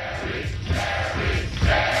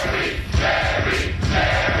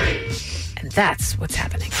 And that's what's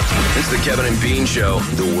happening. It's the Kevin and Bean Show,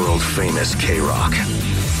 the world famous K-Rock.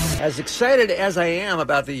 As excited as I am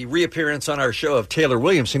about the reappearance on our show of Taylor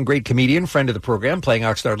Williamson, great comedian, friend of the program, playing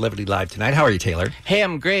Oxnard Levity Live tonight. How are you, Taylor? Hey,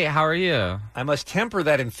 I'm great. How are you? I must temper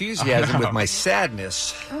that enthusiasm with my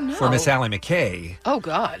sadness for Miss Allie McKay. Oh,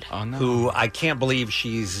 God. Oh, no. Who I can't believe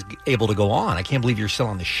she's able to go on. I can't believe you're still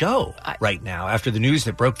on the show right now after the news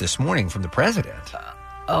that broke this morning from the president.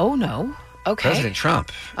 Oh, no. Okay. President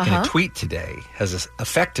Trump, in a tweet today, has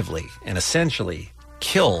effectively and essentially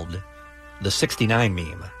killed the 69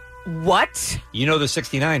 meme. What? You know the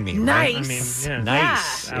 69 meme, nice. right? I mean,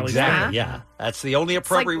 Nice. Yeah. Exactly, yeah. That's the only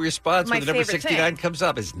appropriate response when the number 69 thing. comes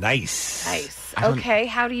up is nice. Nice. Okay,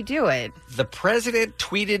 how do you do it? The president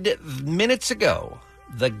tweeted minutes ago,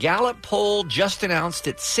 the Gallup poll just announced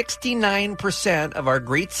that 69% of our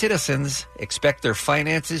great citizens expect their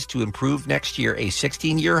finances to improve next year, a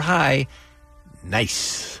 16-year high.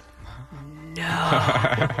 Nice.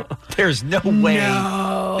 No. There's no way.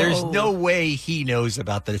 No. There's no way he knows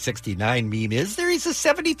about the 69 meme, is there? He's a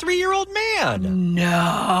 73-year-old man.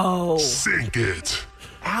 No. Sink it.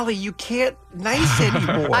 Allie, you can't nice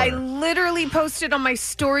anymore. I literally posted on my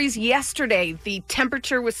stories yesterday, the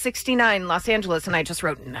temperature was 69 in Los Angeles, and I just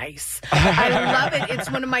wrote nice. I love it.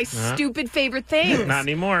 It's one of my stupid favorite things. Not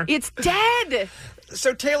anymore. It's dead.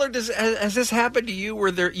 So, Taylor, has this happened to you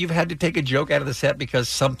where you've had to take a joke out of the set because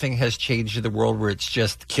something has changed in the world where it's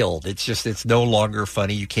just killed? It's no longer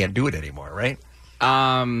funny. You can't do it anymore, right? You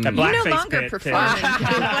no longer perform.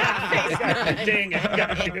 Dang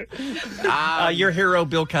it. Your hero,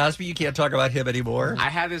 Bill Cosby, you can't talk about him anymore. I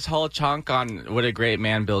had this whole chunk on what a great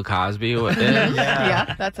man Bill Cosby is.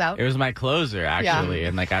 Yeah, that's out. It was my closer, actually. Yeah.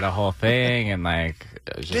 And, I had a whole thing. And,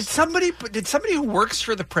 Did somebody who works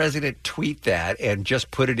for the president tweet that and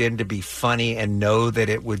just put it in to be funny and know that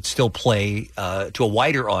it would still play to a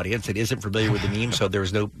wider audience that isn't familiar with the meme, so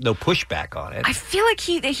there's no pushback on it? I feel like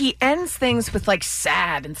he ends things with like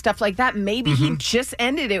sad and stuff like that. Maybe he just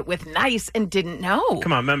ended it with nice and didn't know.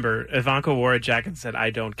 Come on, remember, Ivanka wore a jacket and said, "I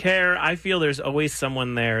don't care." I feel there's always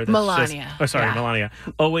someone there. That's Melania. Melania.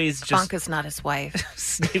 Always just... Ivanka's not his wife.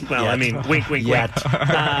 Well, I mean, wink, wink, wink.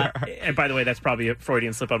 And by the way, that's probably a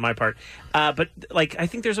Freudian slip on my part. But, like, I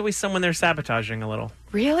think there's always someone there sabotaging a little.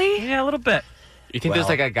 Really? Yeah, a little bit. You think there's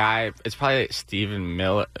like a guy? It's probably Stephen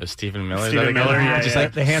Miller. Stephen Miller, just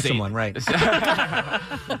like the handsome one, right?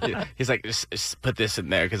 He's like, just put this in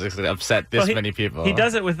there because it's going to upset this many people. He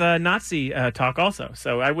does it with Nazi talk also,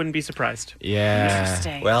 so I wouldn't be surprised. Yeah.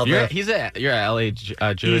 Interesting. Well, you're a LA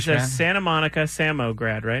Jewish He's a man? Santa Monica Samo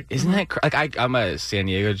grad, right? Isn't that like I'm a San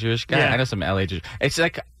Diego Jewish guy? Yeah. I know some LA Jewish. It's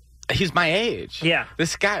like. He's my age. Yeah.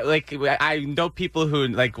 This guy, like, I know people who,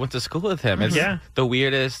 like, went to school with him. It's the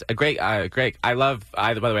weirdest. Great. By the way,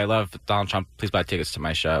 I love Donald Trump. Please buy tickets to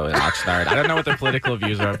my show in Oxnard. I don't know what the political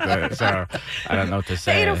views are, but, so I don't know what to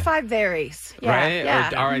say. The 805 varies. Yeah, right?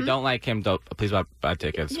 Yeah. Or I don't like him. Please buy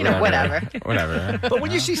tickets. You know, whatever. But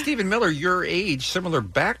when you see Stephen Miller, your age, similar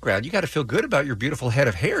background, you got to feel good about your beautiful head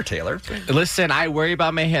of hair, Taylor. Listen, I worry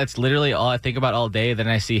about my hair. It's literally all I think about all day. Then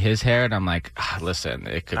I see his hair, and I'm like, listen,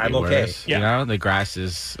 it could be okay. worse. Yeah. You know, the grass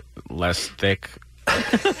is less thick.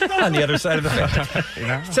 On the other side of the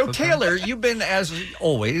fence. So, Taylor, you've been, as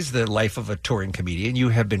always, the life of a touring comedian. You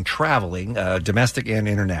have been traveling, domestic and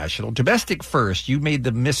international. Domestic first, you made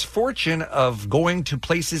the misfortune of going to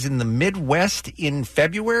places in the Midwest in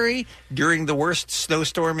February during the worst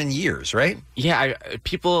snowstorm in years, right? Yeah,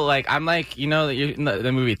 people like, I'm like, you know,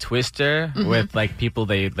 the movie Twister with like people,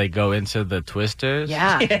 they go into the twisters.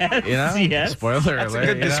 Yeah. Yes, You know? yes. Spoiler That's alert. a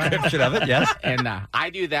good description of it, yes. And I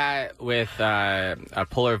do that with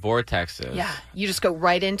polar vortexes. Yeah. You just go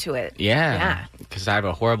right into it. Yeah. Because I have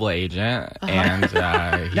a horrible agent. And he's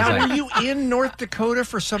Now, like, were you in North Dakota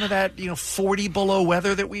for some of that, 40 below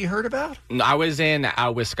weather that we heard about? No, I was in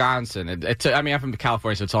Wisconsin. I'm from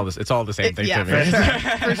California, so it's all the same thing yeah, to me.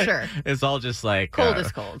 for sure. It's all just like Cold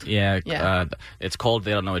is cold. Yeah. It's cold.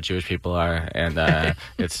 They don't know what Jewish people are, and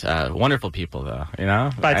it's wonderful people, though. You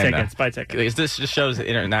know, Buy tickets. This just shows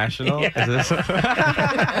international. Yeah. Is this?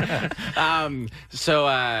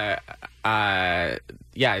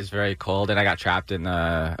 Yeah, it's very cold, and I got trapped in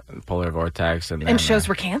the polar vortex, and shows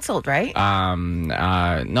were canceled, right?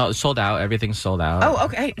 No, it's sold out. Everything's sold out. Oh,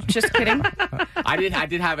 okay. Just kidding. I did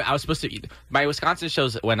have. I was supposed to. My Wisconsin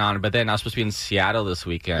shows went on, but then I was supposed to be in Seattle this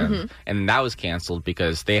weekend, and that was canceled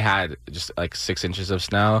because they had just like 6 inches of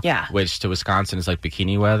snow. Yeah. Which to Wisconsin is like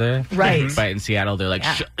bikini weather. Right. But in Seattle, they're like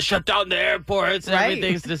shut down the airports. Right.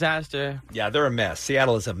 Everything's a disaster. Yeah, they're a mess.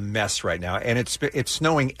 Seattle is a mess right now, and it's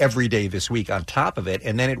snowing every day this week on top of it,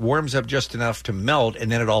 and then it warms up just enough to melt,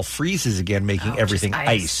 and then it all freezes again, making everything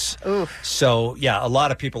ice. Oof. So, yeah, a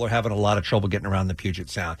lot of people are having a lot of trouble getting around the Puget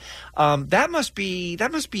Sound. That must be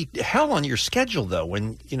hell on your schedule, though,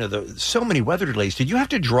 when, so many weather delays. Did you have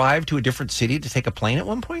to drive to a different city to take a plane at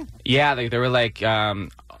one point? Yeah, they were like, it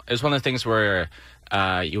was one of the things where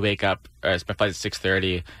you wake up, my flight is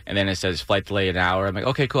 6:30, and then it says flight delayed an hour. I'm like,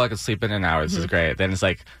 okay, cool, I can sleep in an hour. This is great. Then it's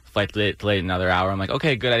like, flight delayed another hour. I'm like,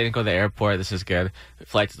 okay, good, I didn't go to the airport. This is good.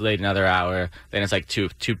 Flight delayed another hour. Then it's like 2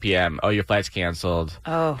 p.m. Oh, your flight's canceled.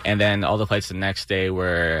 Oh. And then all the flights the next day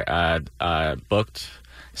were booked.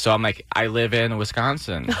 So I'm like, I live in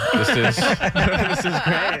Wisconsin. This is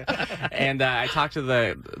great. And I talked to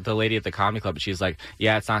the lady at the comedy club, and she's like,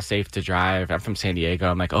 yeah, it's not safe to drive. I'm from San Diego.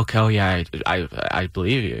 I'm like, okay, oh yeah, I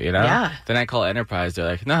believe you, you know? Yeah. Then I call Enterprise. They're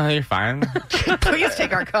like, no, you're fine. Please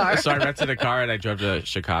take our car. So I rented a car, and I drove to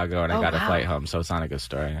Chicago, and I got a flight home. So it's not a good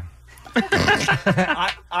story.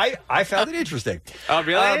 I found it interesting. Oh,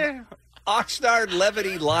 really? Oxnard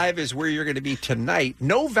Levity Live is where you're going to be tonight.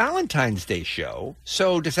 No Valentine's Day show.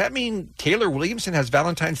 So does that mean Taylor Williamson has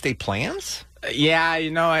Valentine's Day plans? Yeah,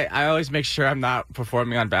 I always make sure I'm not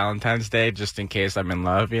performing on Valentine's Day just in case I'm in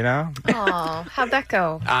love, Oh, how'd that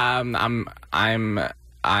go?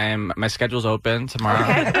 My schedule's open tomorrow.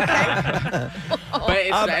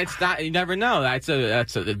 Okay. But it's not. You never know.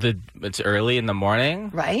 It's early in the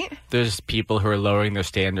morning. Right. There's people who are lowering their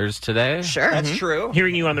standards today. Sure. That's true.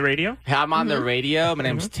 Hearing you on the radio? I'm on the radio. My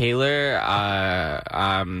name's Taylor.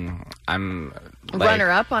 I'm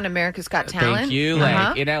runner up on America's Got Talent. Thank you.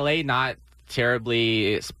 Like in LA, not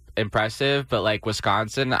terribly impressive, but like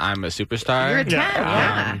Wisconsin, I'm a superstar. You're a 10,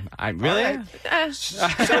 yeah. I'm really.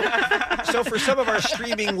 So for some of our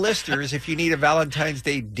streaming listeners, if you need a Valentine's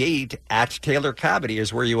Day date, at Taylor Comedy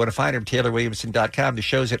is where you want to find him, TaylorWilliamson.com. The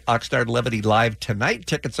show's at Oxnard Levity Live tonight.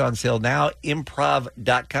 Tickets on sale now,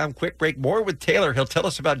 improv.com. Quick break, more with Taylor. He'll tell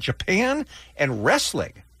us about Japan and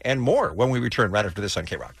wrestling and more when we return right after this on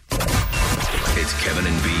K-Rock. It's Kevin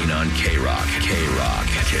and Bean on K-Rock. K-Rock.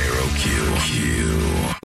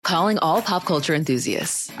 K-R-O-Q. Calling all pop culture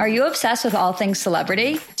enthusiasts. Are you obsessed with all things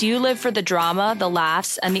celebrity? Do you live for the drama, the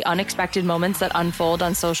laughs, and the unexpected moments that unfold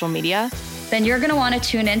on social media? Then you're going to want to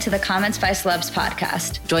tune in to the Comments by Celebs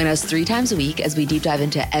podcast. Join us 3 times a week as we deep dive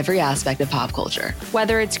into every aspect of pop culture.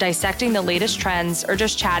 Whether it's dissecting the latest trends or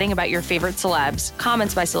just chatting about your favorite celebs,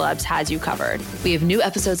 Comments by Celebs has you covered. We have new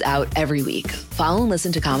episodes out every week. Follow and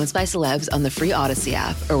listen to Comments by Celebs on the free Odyssey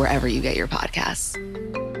app or wherever you get your podcasts.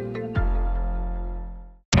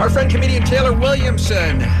 Our friend comedian Taylor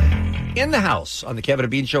Williamson in the house on the Kevin and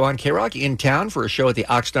Bean Show on K-Rock, in town for a show at the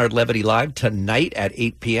Oxnard Levity Live tonight at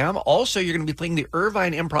 8 p.m. Also, you're going to be playing the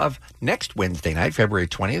Irvine Improv next Wednesday night, February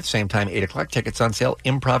 20th, same time, 8 o'clock. Tickets on sale,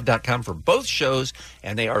 improv.com for both shows,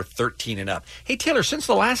 and they are 13 and up. Hey, Taylor, since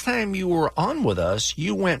the last time you were on with us,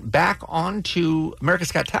 you went back on to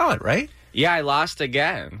America's Got Talent, right? Yeah, I lost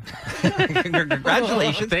again.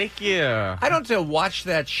 Congratulations. Thank you. I don't watch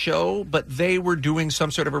that show, but they were doing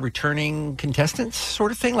some sort of a returning contestants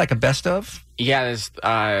sort of thing, like a best of? Yeah,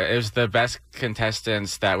 it was the best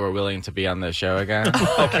contestants that were willing to be on the show again.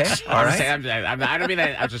 Okay, all right. I don't mean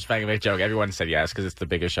that. I was just making a joke. Everyone said yes because it's the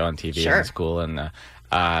biggest show on TV. Sure. And it's cool. And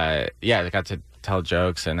yeah, they got to tell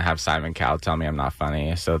jokes and have Simon Cowell tell me I'm not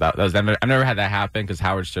funny. So that was I've never had that happen because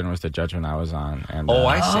Howard Stern was the judge when I was on. And,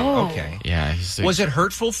 I see. Okay. Yeah. Was it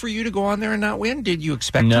hurtful for you to go on there and not win? Did you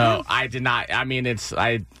expect to No, win? I did not. I mean, it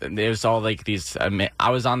was all like these. I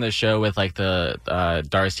was on the show with like the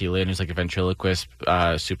Darcy Lynn, who's like a ventriloquist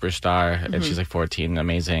superstar, and she's like 14,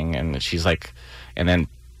 amazing, and she's like, and then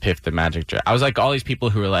Piff the Magic. I was like all these people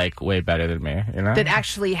who were like way better than me, you know, that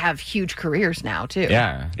actually have huge careers now too.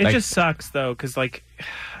 Yeah, it just sucks though, because like,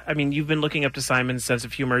 I mean, you've been looking up to Simon's sense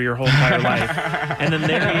of humor your whole entire life, and then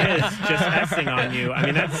there he is just messing on you. I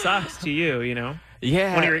mean, that sucks to you, you know.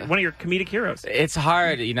 Yeah, one of your comedic heroes. It's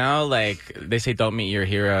hard, you know. Like they say, don't meet your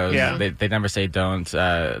heroes. Yeah. They never say don't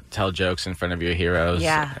tell jokes in front of your heroes.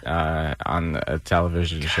 Yeah. On a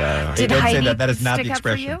television show. Did don't Heidi say that. That is not stick the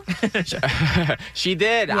expression. Up for you? She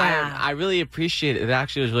did. Yeah. I really appreciate it. It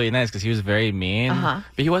actually was really nice because he was very mean, but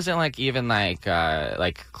he wasn't like even like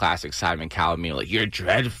classic Simon Cowell mean, like you're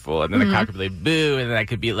dreadful, and then the crowd could be like boo, and then I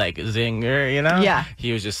could be like zinger, you know? Yeah.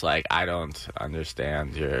 He was just like, I don't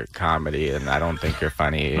understand your comedy, and I don't think you're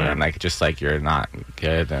funny, and like just like you're not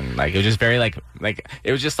good, and like it was just very like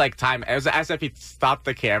it was just like time. It was as if he stopped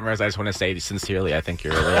the cameras. I just want to say sincerely, I think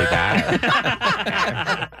you're really bad.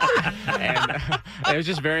 and it was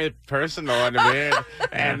just very personal and weird.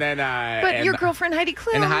 And then, but your girlfriend Heidi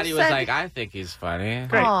Klum and Heidi was said, like, I think he's funny.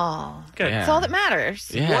 Great. "Oh, Good. That's all that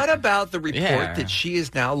matters." Yeah. What about the report Yeah. that she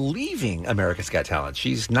is now leaving America's Got Talent?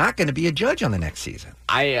 She's not going to be a judge on the next season.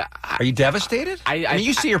 Are you devastated? I mean,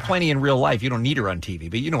 you see her plenty in real life. You don't need her on TV,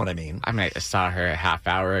 but you know what I mean. I mean, I saw her a half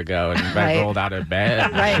hour ago and I rolled out of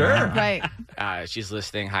bed. Right, Sure. right. She's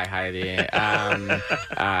listening. Hi, Heidi.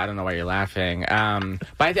 I don't know why you're laughing.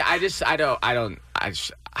 But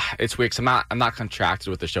it's weird because I'm not contracted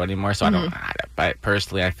with the show anymore, so I don't. But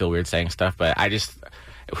personally, I feel weird saying stuff. But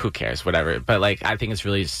who cares? Whatever. But like, I think it's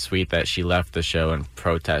really sweet that she left the show in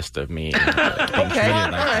protest of me. Being treated like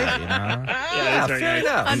that, you know? Yeah, fair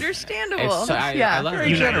enough. Understandable. I love her.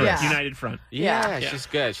 United Front. Yeah, she's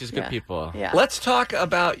good. She's good people. Yeah. Let's talk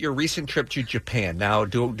about your recent trip to Japan. Now,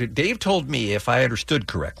 Dave told me, if I understood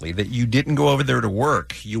correctly, that you didn't go over there to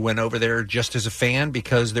work. You went over there just as a fan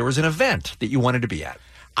because there was an event that you wanted to be at.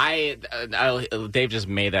 Dave just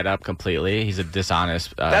made that up completely. He's a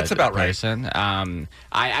dishonest That's about person. Right.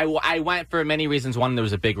 I went for many reasons. One, there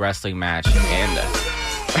was a big wrestling match, and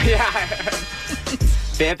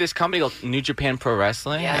they have this company called New Japan Pro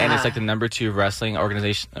Wrestling, and it's like the #2 wrestling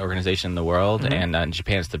organization in the world. And in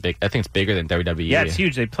Japan, I think it's bigger than WWE. Yeah, it's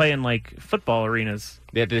huge. They play in like football arenas.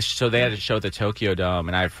 They had a show at the Tokyo Dome,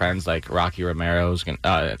 and I have friends like Rocky Romero's.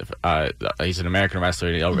 He's an American wrestler,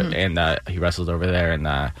 and he wrestled over there.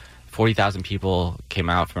 And 40,000 people came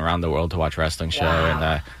out from around the world to watch a wrestling show,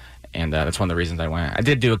 and that's one of the reasons I went. I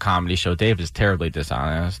did do a comedy show. Dave is terribly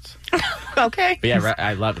dishonest. Okay. But yeah,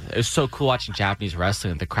 I love it. It was so cool watching Japanese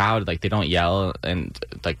wrestling. The crowd, like, they don't yell and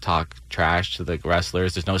like talk trash to the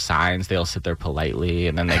wrestlers. There's no signs. They all sit there politely,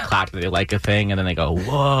 and then they clap if they like a thing, and then they go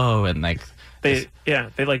whoa, and like. They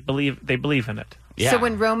believe in it. Yeah. So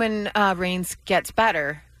when Roman Reigns gets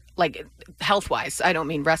better, like health-wise, I don't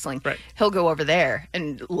mean wrestling, he'll go over there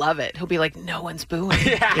and love it. He'll be like, no one's booing.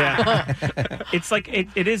 Yeah. It's like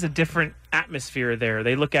it is a different atmosphere there.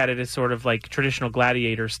 They look at it as sort of like traditional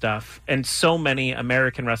gladiator stuff. And so many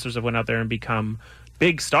American wrestlers have went out there and become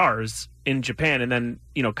big stars in Japan and then,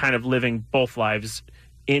 kind of living both lives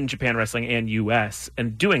in Japan wrestling and U.S.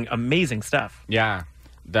 and doing amazing stuff. Yeah.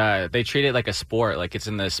 They treat it like a sport, like it's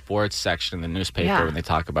in the sports section in the newspaper when they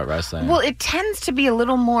talk about wrestling. Well, it tends to be a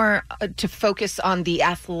little more to focus on the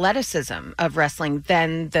athleticism of wrestling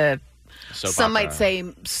than the, some might say,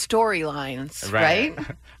 storylines, right?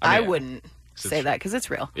 I wouldn't say that because it's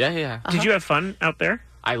real. Yeah. Did you have fun out there?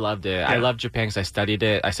 I loved it. Yeah. I loved Japan because I studied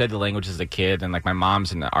it. I studied the language as a kid, and like my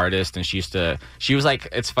mom's an artist, and she was like,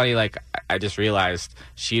 it's funny, like I just realized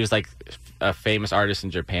she was like a famous artist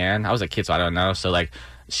in Japan. I was a kid, so I don't know. So like,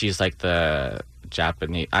 she's like the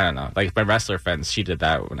Japanese, I don't know, like my wrestler friends, she did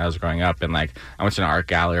that when I was growing up, and like I went to an art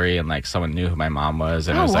gallery, and like someone knew who my mom was,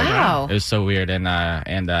 and it was like, it was so weird,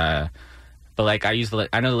 but like I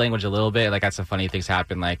know the language a little bit. Like, had some funny things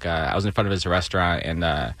happen. Like I was in front of his restaurant,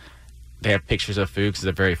 and they have pictures of food because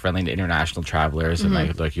they're very friendly to international travelers. And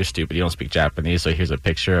like, you're stupid, you don't speak Japanese, so here's a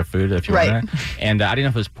picture of food if you want it. And I didn't know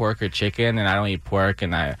if it was pork or chicken, and I don't eat pork,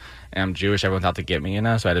 and I'm Jewish. Everyone's out to get me, so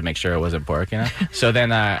I had to make sure it wasn't pork, So then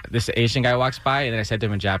this Asian guy walks by, and then I said to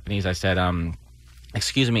him in Japanese, I said,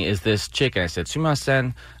 excuse me, is this chicken? I said,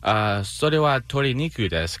 sumimasen, sore wa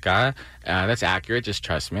toriniku desu ka? That's accurate, just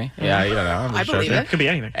trust me. Yeah, you don't know. I believe it. Could be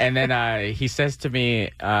anything. And then he says to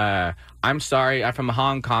me, I'm sorry, I'm from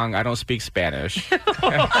Hong Kong, I don't speak Spanish. And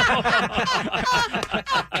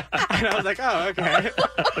I was like, oh, okay.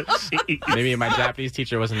 Maybe my Japanese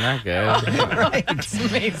teacher wasn't that good. That's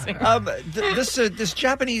amazing. This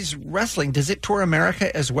Japanese wrestling, does it tour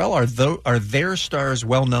America as well? Are their stars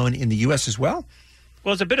well known in the U.S. as well?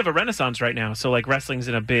 Well, it's a bit of a renaissance right now. So, like, wrestling's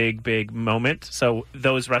in a big, big moment. So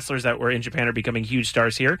those wrestlers that were in Japan are becoming huge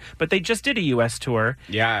stars here. But they just did a U.S. tour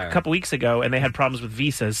a couple weeks ago, and they had problems with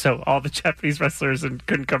visas. So all the Japanese wrestlers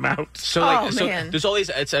couldn't come out. So, there's all these,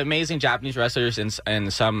 it's amazing Japanese wrestlers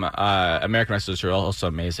and some American wrestlers are also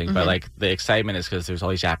amazing. But, like, the excitement is because there's all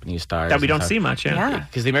these Japanese stars. That we don't see much,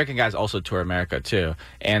 Because the American guys also tour America, too.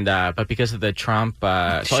 And but because of the Trump,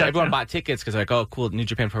 so everyone bought tickets because, like, oh, cool, New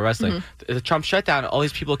Japan Pro Wrestling. The Trump shutdown, all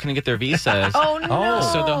these people couldn't get their visas. Oh, no.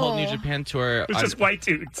 So the whole New Japan tour... It's just white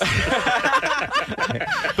dudes.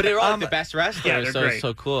 But they're all the best wrestlers, they're so great. it's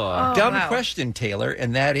so cool. Dumb question, Taylor,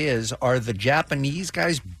 and that is, are the Japanese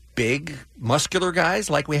guys big, muscular guys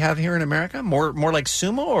like we have here in America? More like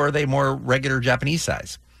sumo, or are they more regular Japanese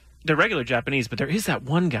size? They're regular Japanese, but there is that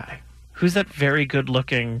one guy. Who's that very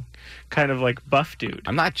good-looking, kind of like buff dude?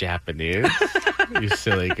 I'm not Japanese. You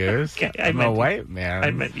silly goose. Okay, I'm a white man.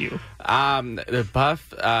 I meant you. The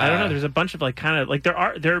buff. I don't know. There's a bunch of like kind of like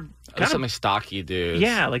they're kind some stocky dudes.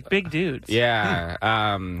 Yeah, like big dudes. Yeah.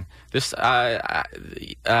 There's a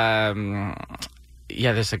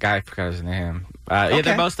guy, I forgot his name. Yeah,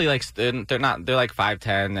 they're mostly like they're like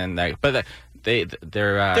 5'10" and but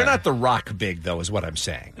they're not the Rock big though, is what I'm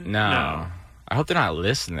saying. No. I hope they're not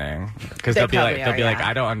listening because they'll be like,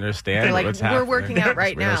 I don't understand. They're like, what's we're happening. working out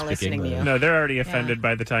right now listening to you. No, they're already offended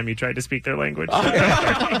by the time you tried to speak their language.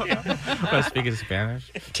 I'm speaking Spanish.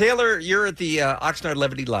 Taylor, you're at the Oxnard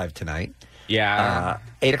Levity Live tonight. Yeah.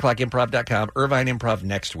 8o'clockimprov.com, Irvine Improv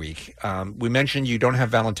next week. We mentioned you don't have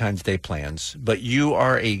Valentine's Day plans, but you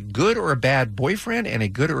are a good or a bad boyfriend and a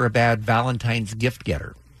good or a bad Valentine's gift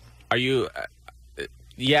getter. Are you?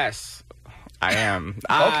 Yes. I am.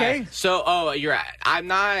 Okay. I'm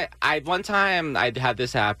not. One time I had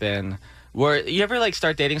this happen where you ever like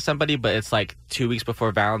start dating somebody, but it's like 2 weeks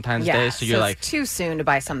before Valentine's Day, so you're like it's too soon to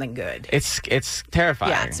buy something good. It's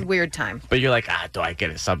terrifying. Yeah, it's a weird time. But you're like, do I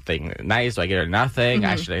get her something nice? Do I get her nothing?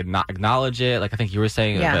 I should not acknowledge it. Like I think you were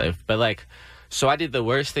saying, but like, so I did the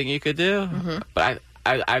worst thing you could do. But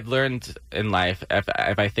I've learned in life, if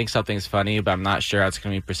I think something's funny, but I'm not sure how it's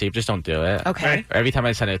going to be perceived, just don't do it. Okay. Every time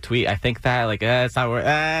I send a tweet, I think that, like, it's not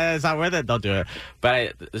worth it, don't do it.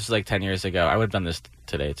 But this is like 10 years ago. I would have done this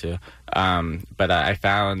today, too. But I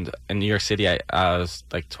found, in New York City, I was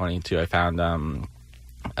like 22, I found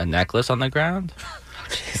a necklace on the ground.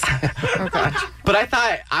 Oh, gosh. But I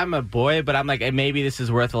thought, I'm a boy, but I'm like, maybe this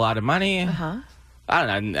is worth a lot of money. I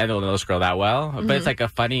don't know. I don't know this girl that well, but it's like a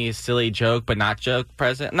funny, silly joke, but not joke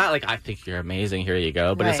present. Not like, I think you're amazing, here you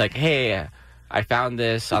go. But it's like, hey, I found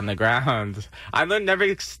this on the ground. I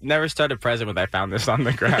never start a present with I found this on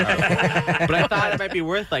the ground. But I thought it might be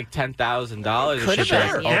worth like $10,000. Could have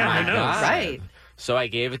been. Like, oh my God. God. Right. So I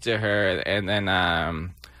gave it to her, and then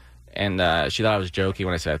And she thought I was joking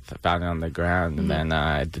when I said I found it on the ground. And then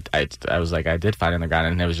I was like, I did find it on the ground,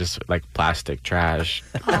 and it was just like plastic trash.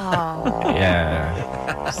 Oh.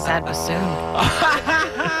 Yeah. Sad bassoon.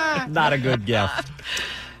 Not a good gift.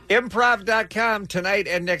 Improv.com tonight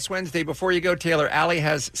and next Wednesday. Before you go, Taylor, Allie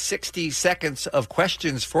has 60 seconds of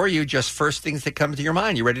questions for you. Just first things that come to your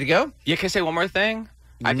mind. You ready to go? Yeah, can I say one more thing?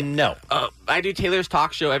 No. I do Taylor's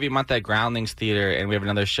talk show every month at Groundlings Theater, and we have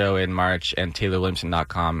another show in March, and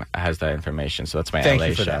TaylorWilliamson.com has that information. So that's my Thank LA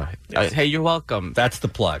you for show. that. Hey, you're welcome. That's the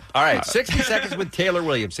plug. All right, 60 seconds with Taylor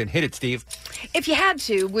Williamson. Hit it, Steve. If you had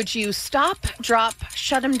to, would you stop, drop,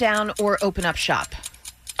 shut him down, or open up shop?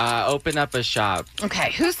 Open up a shop.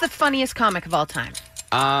 Okay, who's the funniest comic of all time?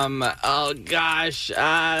 Oh gosh.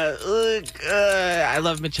 I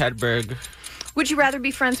love Mitch Hedberg. Would you rather be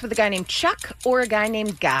friends with a guy named Chuck or a guy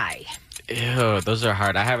named Guy? Ew, those are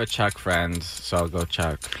hard. I have a Chuck friend, so I'll go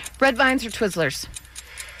Chuck. Red Vines or Twizzlers?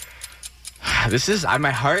 This is, my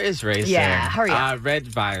heart is racing. Yeah, hurry up. Red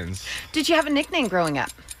Vines. Did you have a nickname growing up?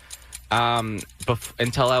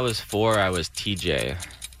 Until I was 4, I was TJ.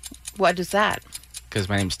 What is that? Because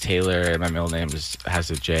my name's Taylor and my middle name has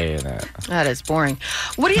a J in it. That is boring.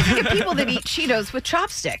 What do you think of people that eat Cheetos with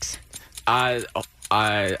chopsticks?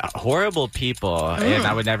 Horrible people, and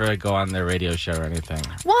I would never go on their radio show or anything.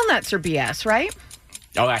 Walnuts are BS, right?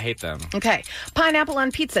 Oh, I hate them. Okay. Pineapple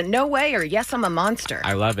on pizza, no way, or yes, I'm a monster?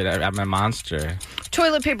 I love it. I'm a monster.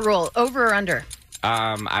 Toilet paper roll, over or under?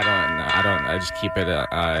 I don't know. I just keep it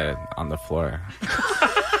on the floor.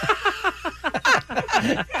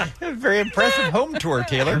 Very impressive home tour,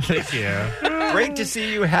 Taylor. Thank you. Great to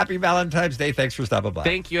see you. Happy Valentine's Day. Thanks for stopping by.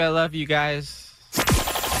 Thank you. I love you guys.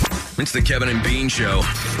 It's the Kevin and Bean Show.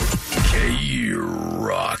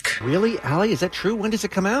 K-Rock. Really, Allie? Is that true? When does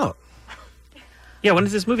it come out? Yeah, when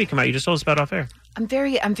does this movie come out? You just told us about off air. I'm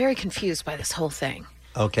very confused by this whole thing.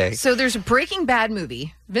 Okay. So there's a Breaking Bad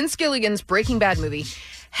movie, Vince Gilligan's Breaking Bad movie,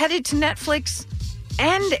 headed to Netflix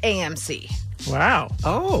and AMC. Wow.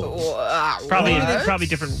 Oh. Probably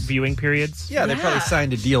different viewing periods. Yeah, they probably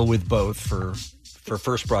signed a deal with both for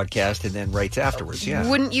first broadcast and then rights afterwards, yeah.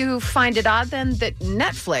 Wouldn't you find it odd then that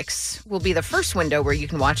Netflix will be the first window where you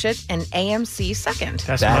can watch it and AMC second?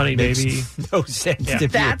 That's money, baby. No sense to me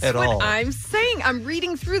That's at what all. I'm saying. I'm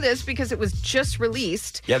reading through this because it was just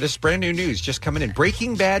released. Yeah, this is brand new news just coming in.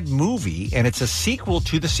 Breaking Bad movie, and it's a sequel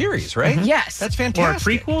to the series, right? Mm-hmm. Yes. That's fantastic.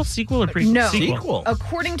 Or a prequel? Sequel or prequel? No. Sequel.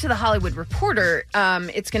 According to The Hollywood Reporter,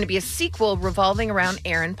 it's going to be a sequel revolving around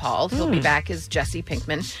Aaron Paul. He'll be back as Jesse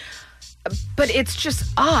Pinkman. But it's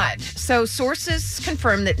just odd. So sources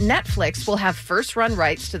confirm that Netflix will have first-run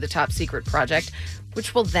rights to the top secret project,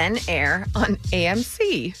 which will then air on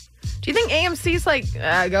AMC. Do you think AMC's like,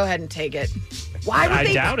 go ahead and take it? Why would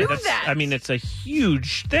they doubt do it. that? I mean, it's a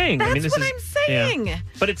huge thing. That's this what I'm saying. Yeah.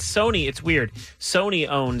 But it's Sony. It's weird. Sony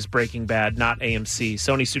owns Breaking Bad, not AMC.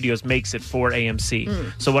 Sony Studios makes it for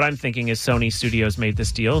AMC. So what I'm thinking is Sony Studios made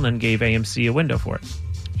this deal and then gave AMC a window for it.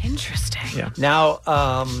 Interesting. Yeah. Now,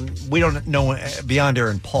 we don't know, beyond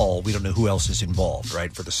Aaron Paul, we don't know who else is involved,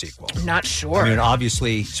 right, for the sequel. Not sure. I mean,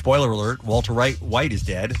 obviously, spoiler alert, Walter White is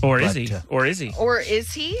dead. Or is he? Or is he? Or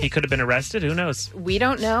is he? He could have been arrested. Who knows? We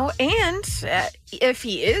don't know. And if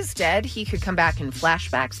he is dead, he could come back in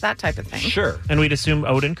flashbacks, that type of thing. Sure. And we'd assume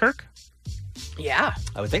Odenkirk? Yeah.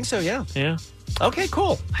 I would think so, yeah. Yeah. Okay,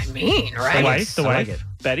 cool. I mean, right? The wife. like it.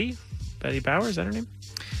 Betty Bauer, is that her name?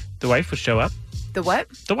 The wife would show up. The what?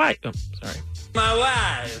 The wife. Oh, sorry. My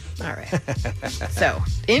wife. All right. So,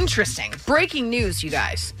 interesting. Breaking news, you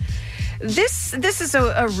guys. This is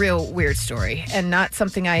a real weird story and not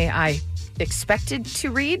something I expected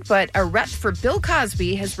to read, but a rep for Bill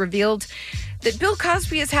Cosby has revealed that Bill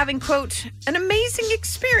Cosby is having, quote, an amazing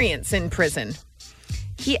experience in prison.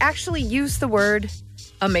 He actually used the word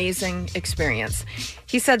amazing experience.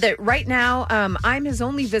 He said that right now, I'm his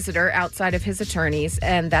only visitor outside of his attorneys,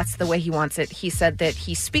 and that's the way he wants it. He said that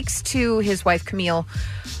he speaks to his wife, Camille,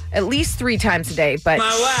 at least 3 times a day, but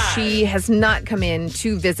she has not come in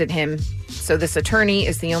to visit him. So this attorney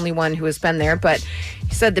is the only one who has been there. But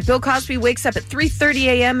he said that Bill Cosby wakes up at 3:30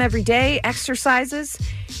 a.m. every day, exercises.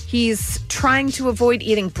 He's trying to avoid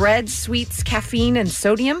eating bread, sweets, caffeine, and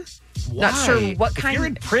sodium. Why? Not sure what if kind. You're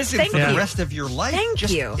in prison for the rest of your life. Thank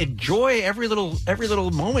you. Enjoy every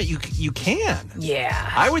little moment you can.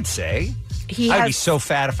 Yeah, I would say. I'd be so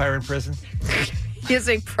fat if I were in prison. He has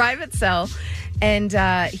a private cell, and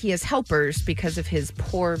he has helpers because of his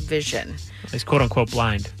poor vision. He's quote unquote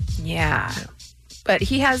blind. Yeah. But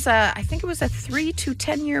he has I think it was a 3 to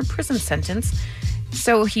 10 year prison sentence.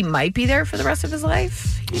 So he might be there for the rest of his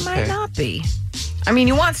life. He might not be. I mean,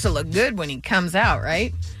 he wants to look good when he comes out,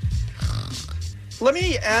 right? Let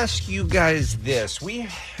me ask you guys this. We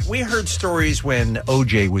heard stories when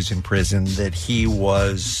OJ was in prison that he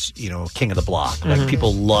was, king of the block. Like,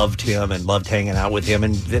 people loved him and loved hanging out with him,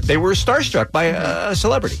 and they were starstruck by a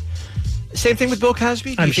celebrity. Same thing with Bill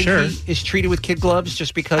Cosby? Do you think he is treated with kid gloves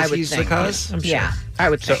just because he's the cause? Yeah,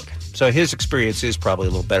 I would think. So his experience is probably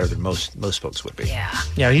a little better than most folks would be.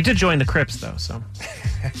 Yeah, he did join the Crips, though, so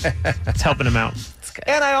it's helping him out.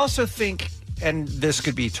 And I also think, and this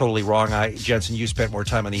could be totally wrong, Jensen, you spent more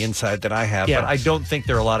time on the inside than I have, but I don't think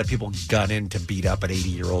there are a lot of people gunning to beat up an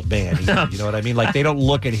 80-year-old man either. You know what I mean? Like, they don't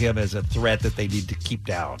look at him as a threat that they need to keep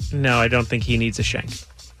down. No, I don't think he needs a shank.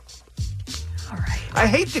 All right. I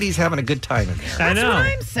hate that he's having a good time in there. I know. That's what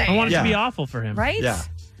I'm saying. I want it to be awful for him. Right? Yeah.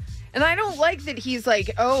 And I don't like that he's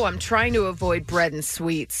like, oh, I'm trying to avoid bread and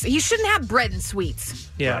sweets. He shouldn't have bread and sweets.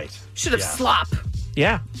 Yeah. Right. Should have slop.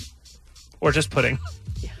 Yeah. Or just pudding.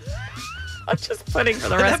 I'm just pudding for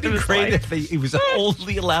the rest of his great life. if he was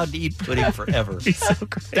only allowed to eat pudding forever. So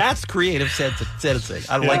great. That's creative sentencing.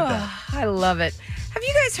 I like that. I love it. Have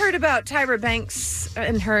you guys heard about Tyra Banks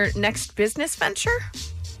and her next business venture?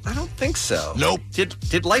 I don't think so. Nope.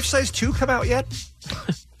 Did Life Size 2 come out yet?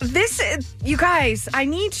 You guys, I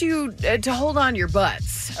need you to hold on to your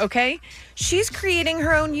butts, okay? She's creating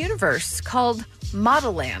her own universe called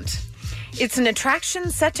Model Land. It's an attraction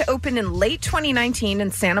set to open in late 2019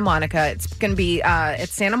 in Santa Monica. It's going to be at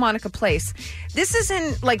Santa Monica Place. This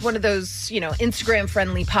isn't like one of those,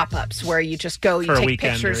 Instagram-friendly pop-ups where you just go, you take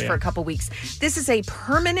pictures for a couple weeks. This is a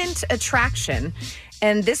permanent attraction,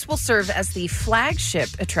 and this will serve as the flagship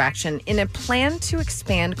attraction in a plan to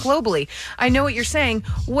expand globally. I know what you're saying.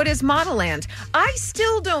 What is Model Land? I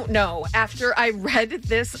still don't know after I read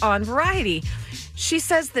this on Variety. She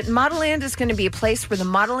says that Model Land is going to be a place where the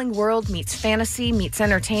modeling world meets fantasy, meets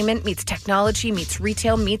entertainment, meets technology, meets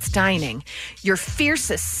retail, meets dining. Your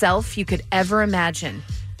fiercest self you could ever imagine.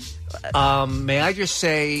 May I just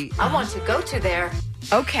say... I want to go to there.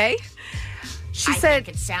 Okay. She said...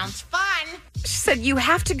 think it sounds fun. She said, you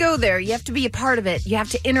have to go there. You have to be a part of it. You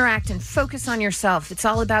have to interact and focus on yourself. It's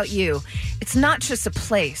all about you. It's not just a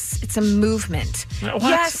place. It's a movement. What?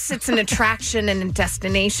 Yes, it's an attraction and a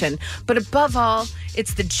destination. But above all,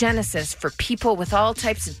 it's the genesis for people with all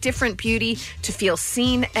types of different beauty to feel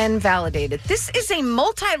seen and validated. This is a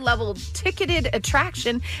multi-level ticketed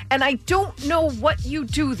attraction, and I don't know what you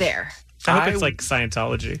do there. I hope it's like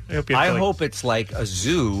Scientology. I hope it's like a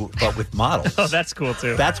zoo, but with models. Oh, that's cool,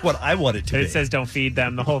 too. That's what I want it to be. It says don't feed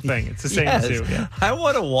them, the whole thing. It's the same zoo. Yeah. I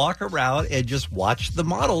want to walk around and just watch the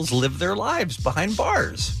models live their lives behind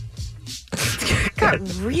bars. Got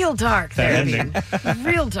real dark there.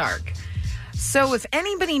 Real dark. So if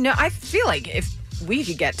anybody I feel like if we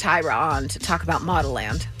could get Tyra on to talk about Model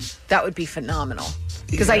Land, that would be phenomenal.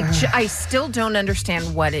 Because I still don't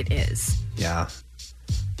understand what it is. Yeah.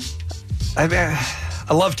 I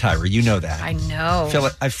love Tyra. You know that. I know.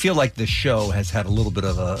 I feel like the show has had a little bit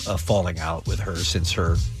of a falling out with her since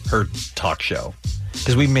her talk show.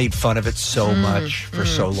 Because we made fun of it so much for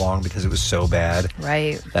so long because it was so bad.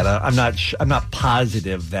 Right. That I'm not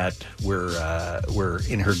positive that we're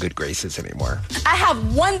in her good graces anymore. I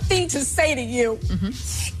have one thing to say to you.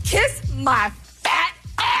 Kiss my fat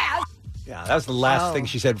ass. Yeah, that was the last thing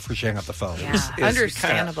she said before she hung up the phone. Yeah.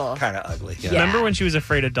 Understandable. Kind of ugly. Yeah. Remember when she was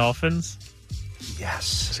afraid of dolphins?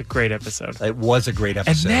 Yes. It's a great episode. It was a great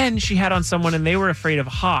episode. And then she had on someone and they were afraid of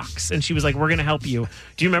hawks. And she was like, we're going to help you.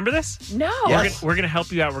 Do you remember this? No. Yes. We're going to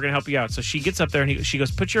help you out. We're going to help you out. So she gets up there and she goes,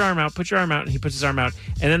 put your arm out. And he puts his arm out.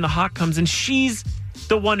 And then the hawk comes and she's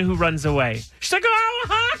the one who runs away. She's like, oh,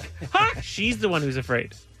 hawk. She's the one who's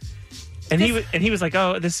afraid. And he was like,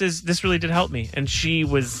 oh, this really did help me. And she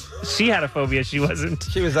had a phobia. She wasn't.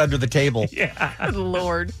 She was under the table. Yeah. Good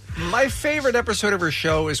Lord. My favorite episode of her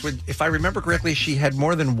show is when, if I remember correctly, she had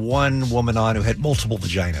more than one woman on who had multiple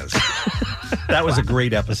vaginas. That was a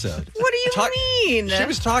great episode. What do you mean? She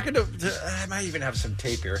was talking to I might even have some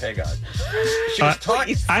tape here. Hang on. She was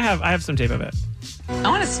talking. I have some tape of it. I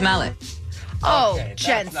want to smell it. Oh, Okay,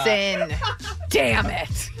 Jensen. Damn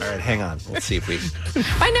it. All right, hang on. Let's see if we...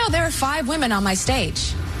 I know there are 5 women on my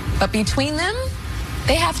stage, but between them,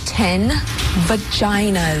 they have 10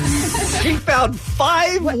 vaginas. She found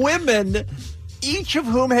 5 women, each of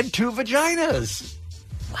whom had 2 vaginas.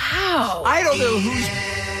 Wow. I don't know who's...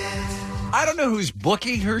 I don't know who's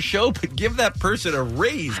booking her show, but give that person a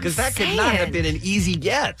raise, because that could not have been an easy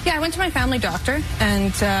get. Yeah, I went to my family doctor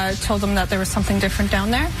and told them that there was something different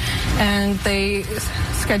down there, and they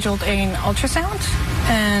scheduled an ultrasound,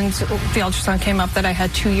 and the ultrasound came up that I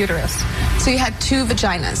had 2 uterus. So you had 2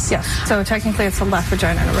 vaginas? Yes. So technically it's a left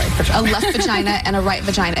vagina and a right vagina. A left vagina and a right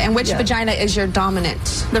vagina. And which vagina is your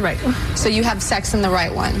dominant? The right one. So you have sex in the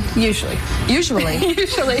right one? Usually. Usually?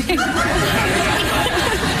 Usually.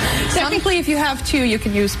 Technically, if you have 2, you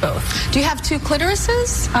can use both. Do you have 2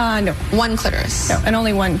 clitorises? No. 1 clitoris? No, and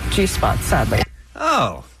only 1 G-spot, sadly.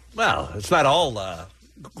 Oh, well, it's not all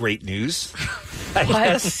great news. I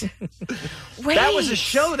guess. Wait. That was a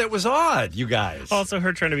show that was odd, you guys. Also,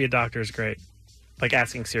 her trying to be a doctor is great. Like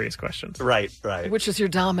asking serious questions. Right. Which is your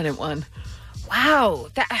dominant one? Wow.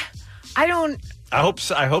 I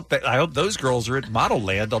hope those girls are at Model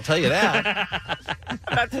Land. I'll tell you that.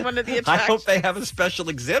 That's one of the attractions. I hope they have a special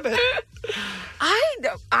exhibit.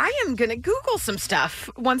 I am going to Google some stuff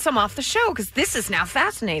once I'm off the show, because this is now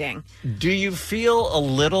fascinating. Do you feel a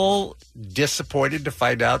little disappointed to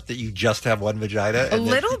find out that you just have 1 vagina? A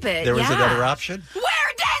little bit, There was another option?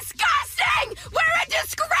 We're disgusting! We're a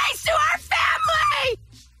disgrace to our family!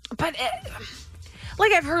 But,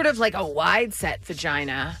 I've heard of, a wide set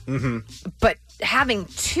vagina. Mm-hmm. But having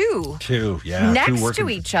 2. 2, yeah. Next to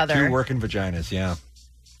each other. 2 working vaginas, yeah.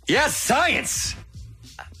 Yes, science!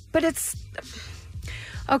 But it's...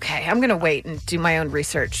 Okay, I'm going to wait and do my own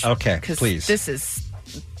research. Okay, please. This is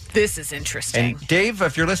interesting. And Dave,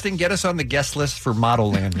 if you're listening, get us on the guest list for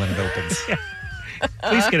Model Land when it opens.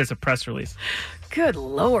 Please get us a press release. Good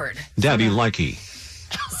Lord. Daddy Likey.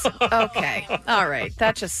 Okay, all right.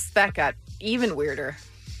 That got even weirder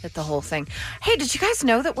at the whole thing. Hey, did you guys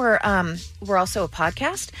know that we're also a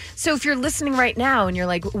podcast? So if you're listening right now and you're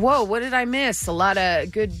like, whoa, what did I miss? A lot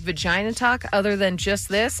of good vagina talk other than just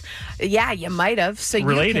this? Yeah, you might have. So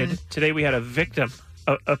Related, today we had a victim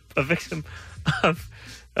of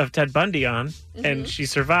Ted Bundy on, and she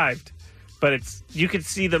survived. But you could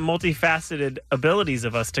see the multifaceted abilities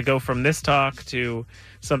of us to go from this talk to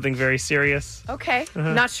something very serious. Okay.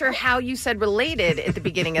 Not sure how you said related at the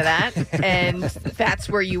beginning of that, and that's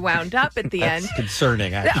where you wound up at the end. That's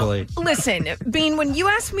concerning, actually. Listen, Bean, when you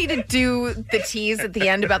asked me to do the tease at the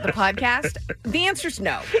end about the podcast, the answer's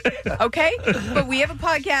no. Okay? But we have a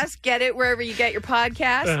podcast. Get it wherever you get your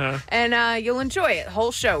podcast, and you'll enjoy it.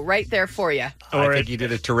 Whole show right there for you. I think you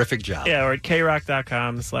did a terrific job. Yeah, or at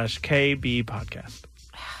krock.com/KB podcast.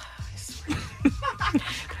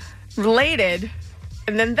 Related.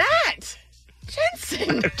 And then that,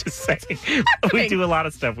 Jensen. I'm just saying, we do a lot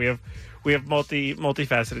of stuff. We have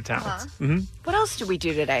multifaceted talents. What else did we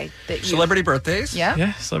do today? Celebrity birthdays.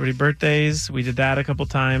 Yeah, celebrity birthdays. We did that a couple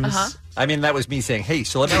times. I mean, that was me saying, "Hey,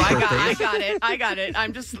 celebrity birthdays." I got it.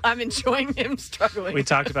 I'm enjoying him struggling. We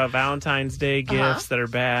talked about Valentine's Day gifts that are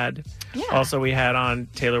bad. Yeah. Also, we had on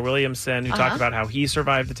Taylor Williamson, who talked about how he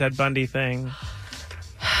survived the Ted Bundy thing.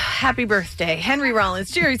 Happy birthday, Henry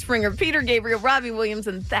Rollins, Jerry Springer, Peter Gabriel, Robbie Williams,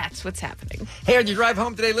 and that's what's happening. Hey, on your drive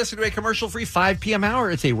home today, listen to a commercial-free 5 p.m.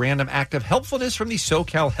 hour. It's a random act of helpfulness from the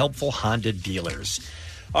SoCal Helpful Honda dealers.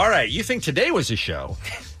 All right, you think today was a show?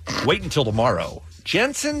 Wait until tomorrow.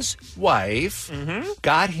 Jensen's wife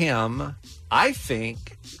got him, I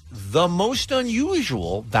think, the most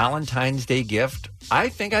unusual Valentine's Day gift I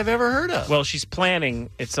think I've ever heard of. Well, she's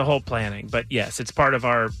planning. It's a whole planning. But yes, it's part of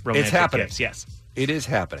our romantic gifts. Yes. It is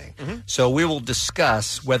happening. So we will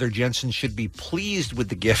discuss whether Jensen should be pleased with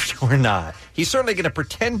the gift or not. He's certainly going to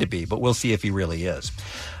pretend to be, but we'll see if he really is.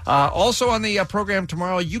 Also on the program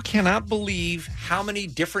tomorrow, you cannot believe how many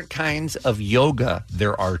different kinds of yoga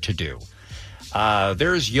there are to do.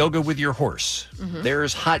 There's yoga with your horse.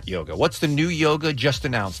 There's hot yoga. What's the new yoga just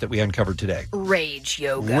announced that we uncovered today? Rage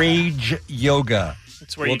yoga. Rage yoga.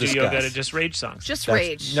 It's where you do yoga to just rage songs.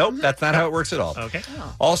 Rage. Nope, that's not how it works at all. Okay.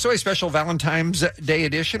 Also, a special Valentine's Day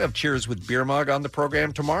edition of Cheers with Beer Mug on the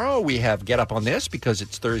program tomorrow. We have Get Up on This because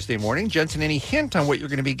it's Thursday morning. Jensen, any hint on what you're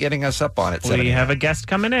going to be getting us up on at 7 We have a guest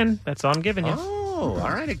coming in. That's all I'm giving you. Oh, all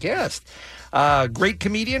right, a guest. Great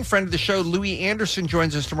comedian, friend of the show, Louis Anderson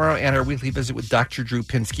joins us tomorrow, and our weekly visit with Dr. Drew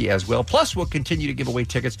Pinsky as well. Plus, we'll continue to give away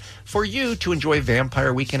tickets for you to enjoy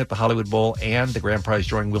Vampire Weekend at the Hollywood Bowl and the grand prize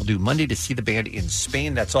drawing we'll do Monday to see the band in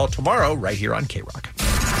Spain. That's all tomorrow right here on K-Rock.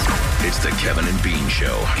 It's the Kevin and Bean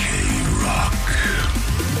Show. K-Rock.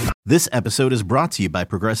 This episode is brought to you by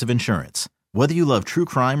Progressive Insurance. Whether you love true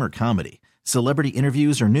crime or comedy, celebrity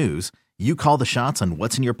interviews or news, you call the shots on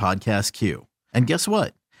what's in your podcast queue. And guess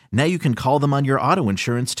what? Now you can call them on your auto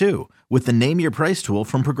insurance, too, with the Name Your Price tool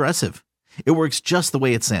from Progressive. It works just the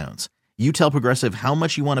way it sounds. You tell Progressive how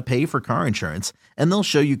much you want to pay for car insurance, and they'll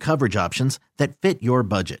show you coverage options that fit your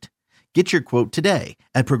budget. Get your quote today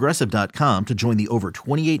at Progressive.com to join the over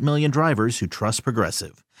 28 million drivers who trust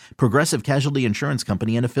Progressive. Progressive Casualty Insurance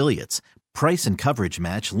Company and Affiliates. Price and coverage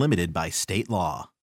match limited by state law.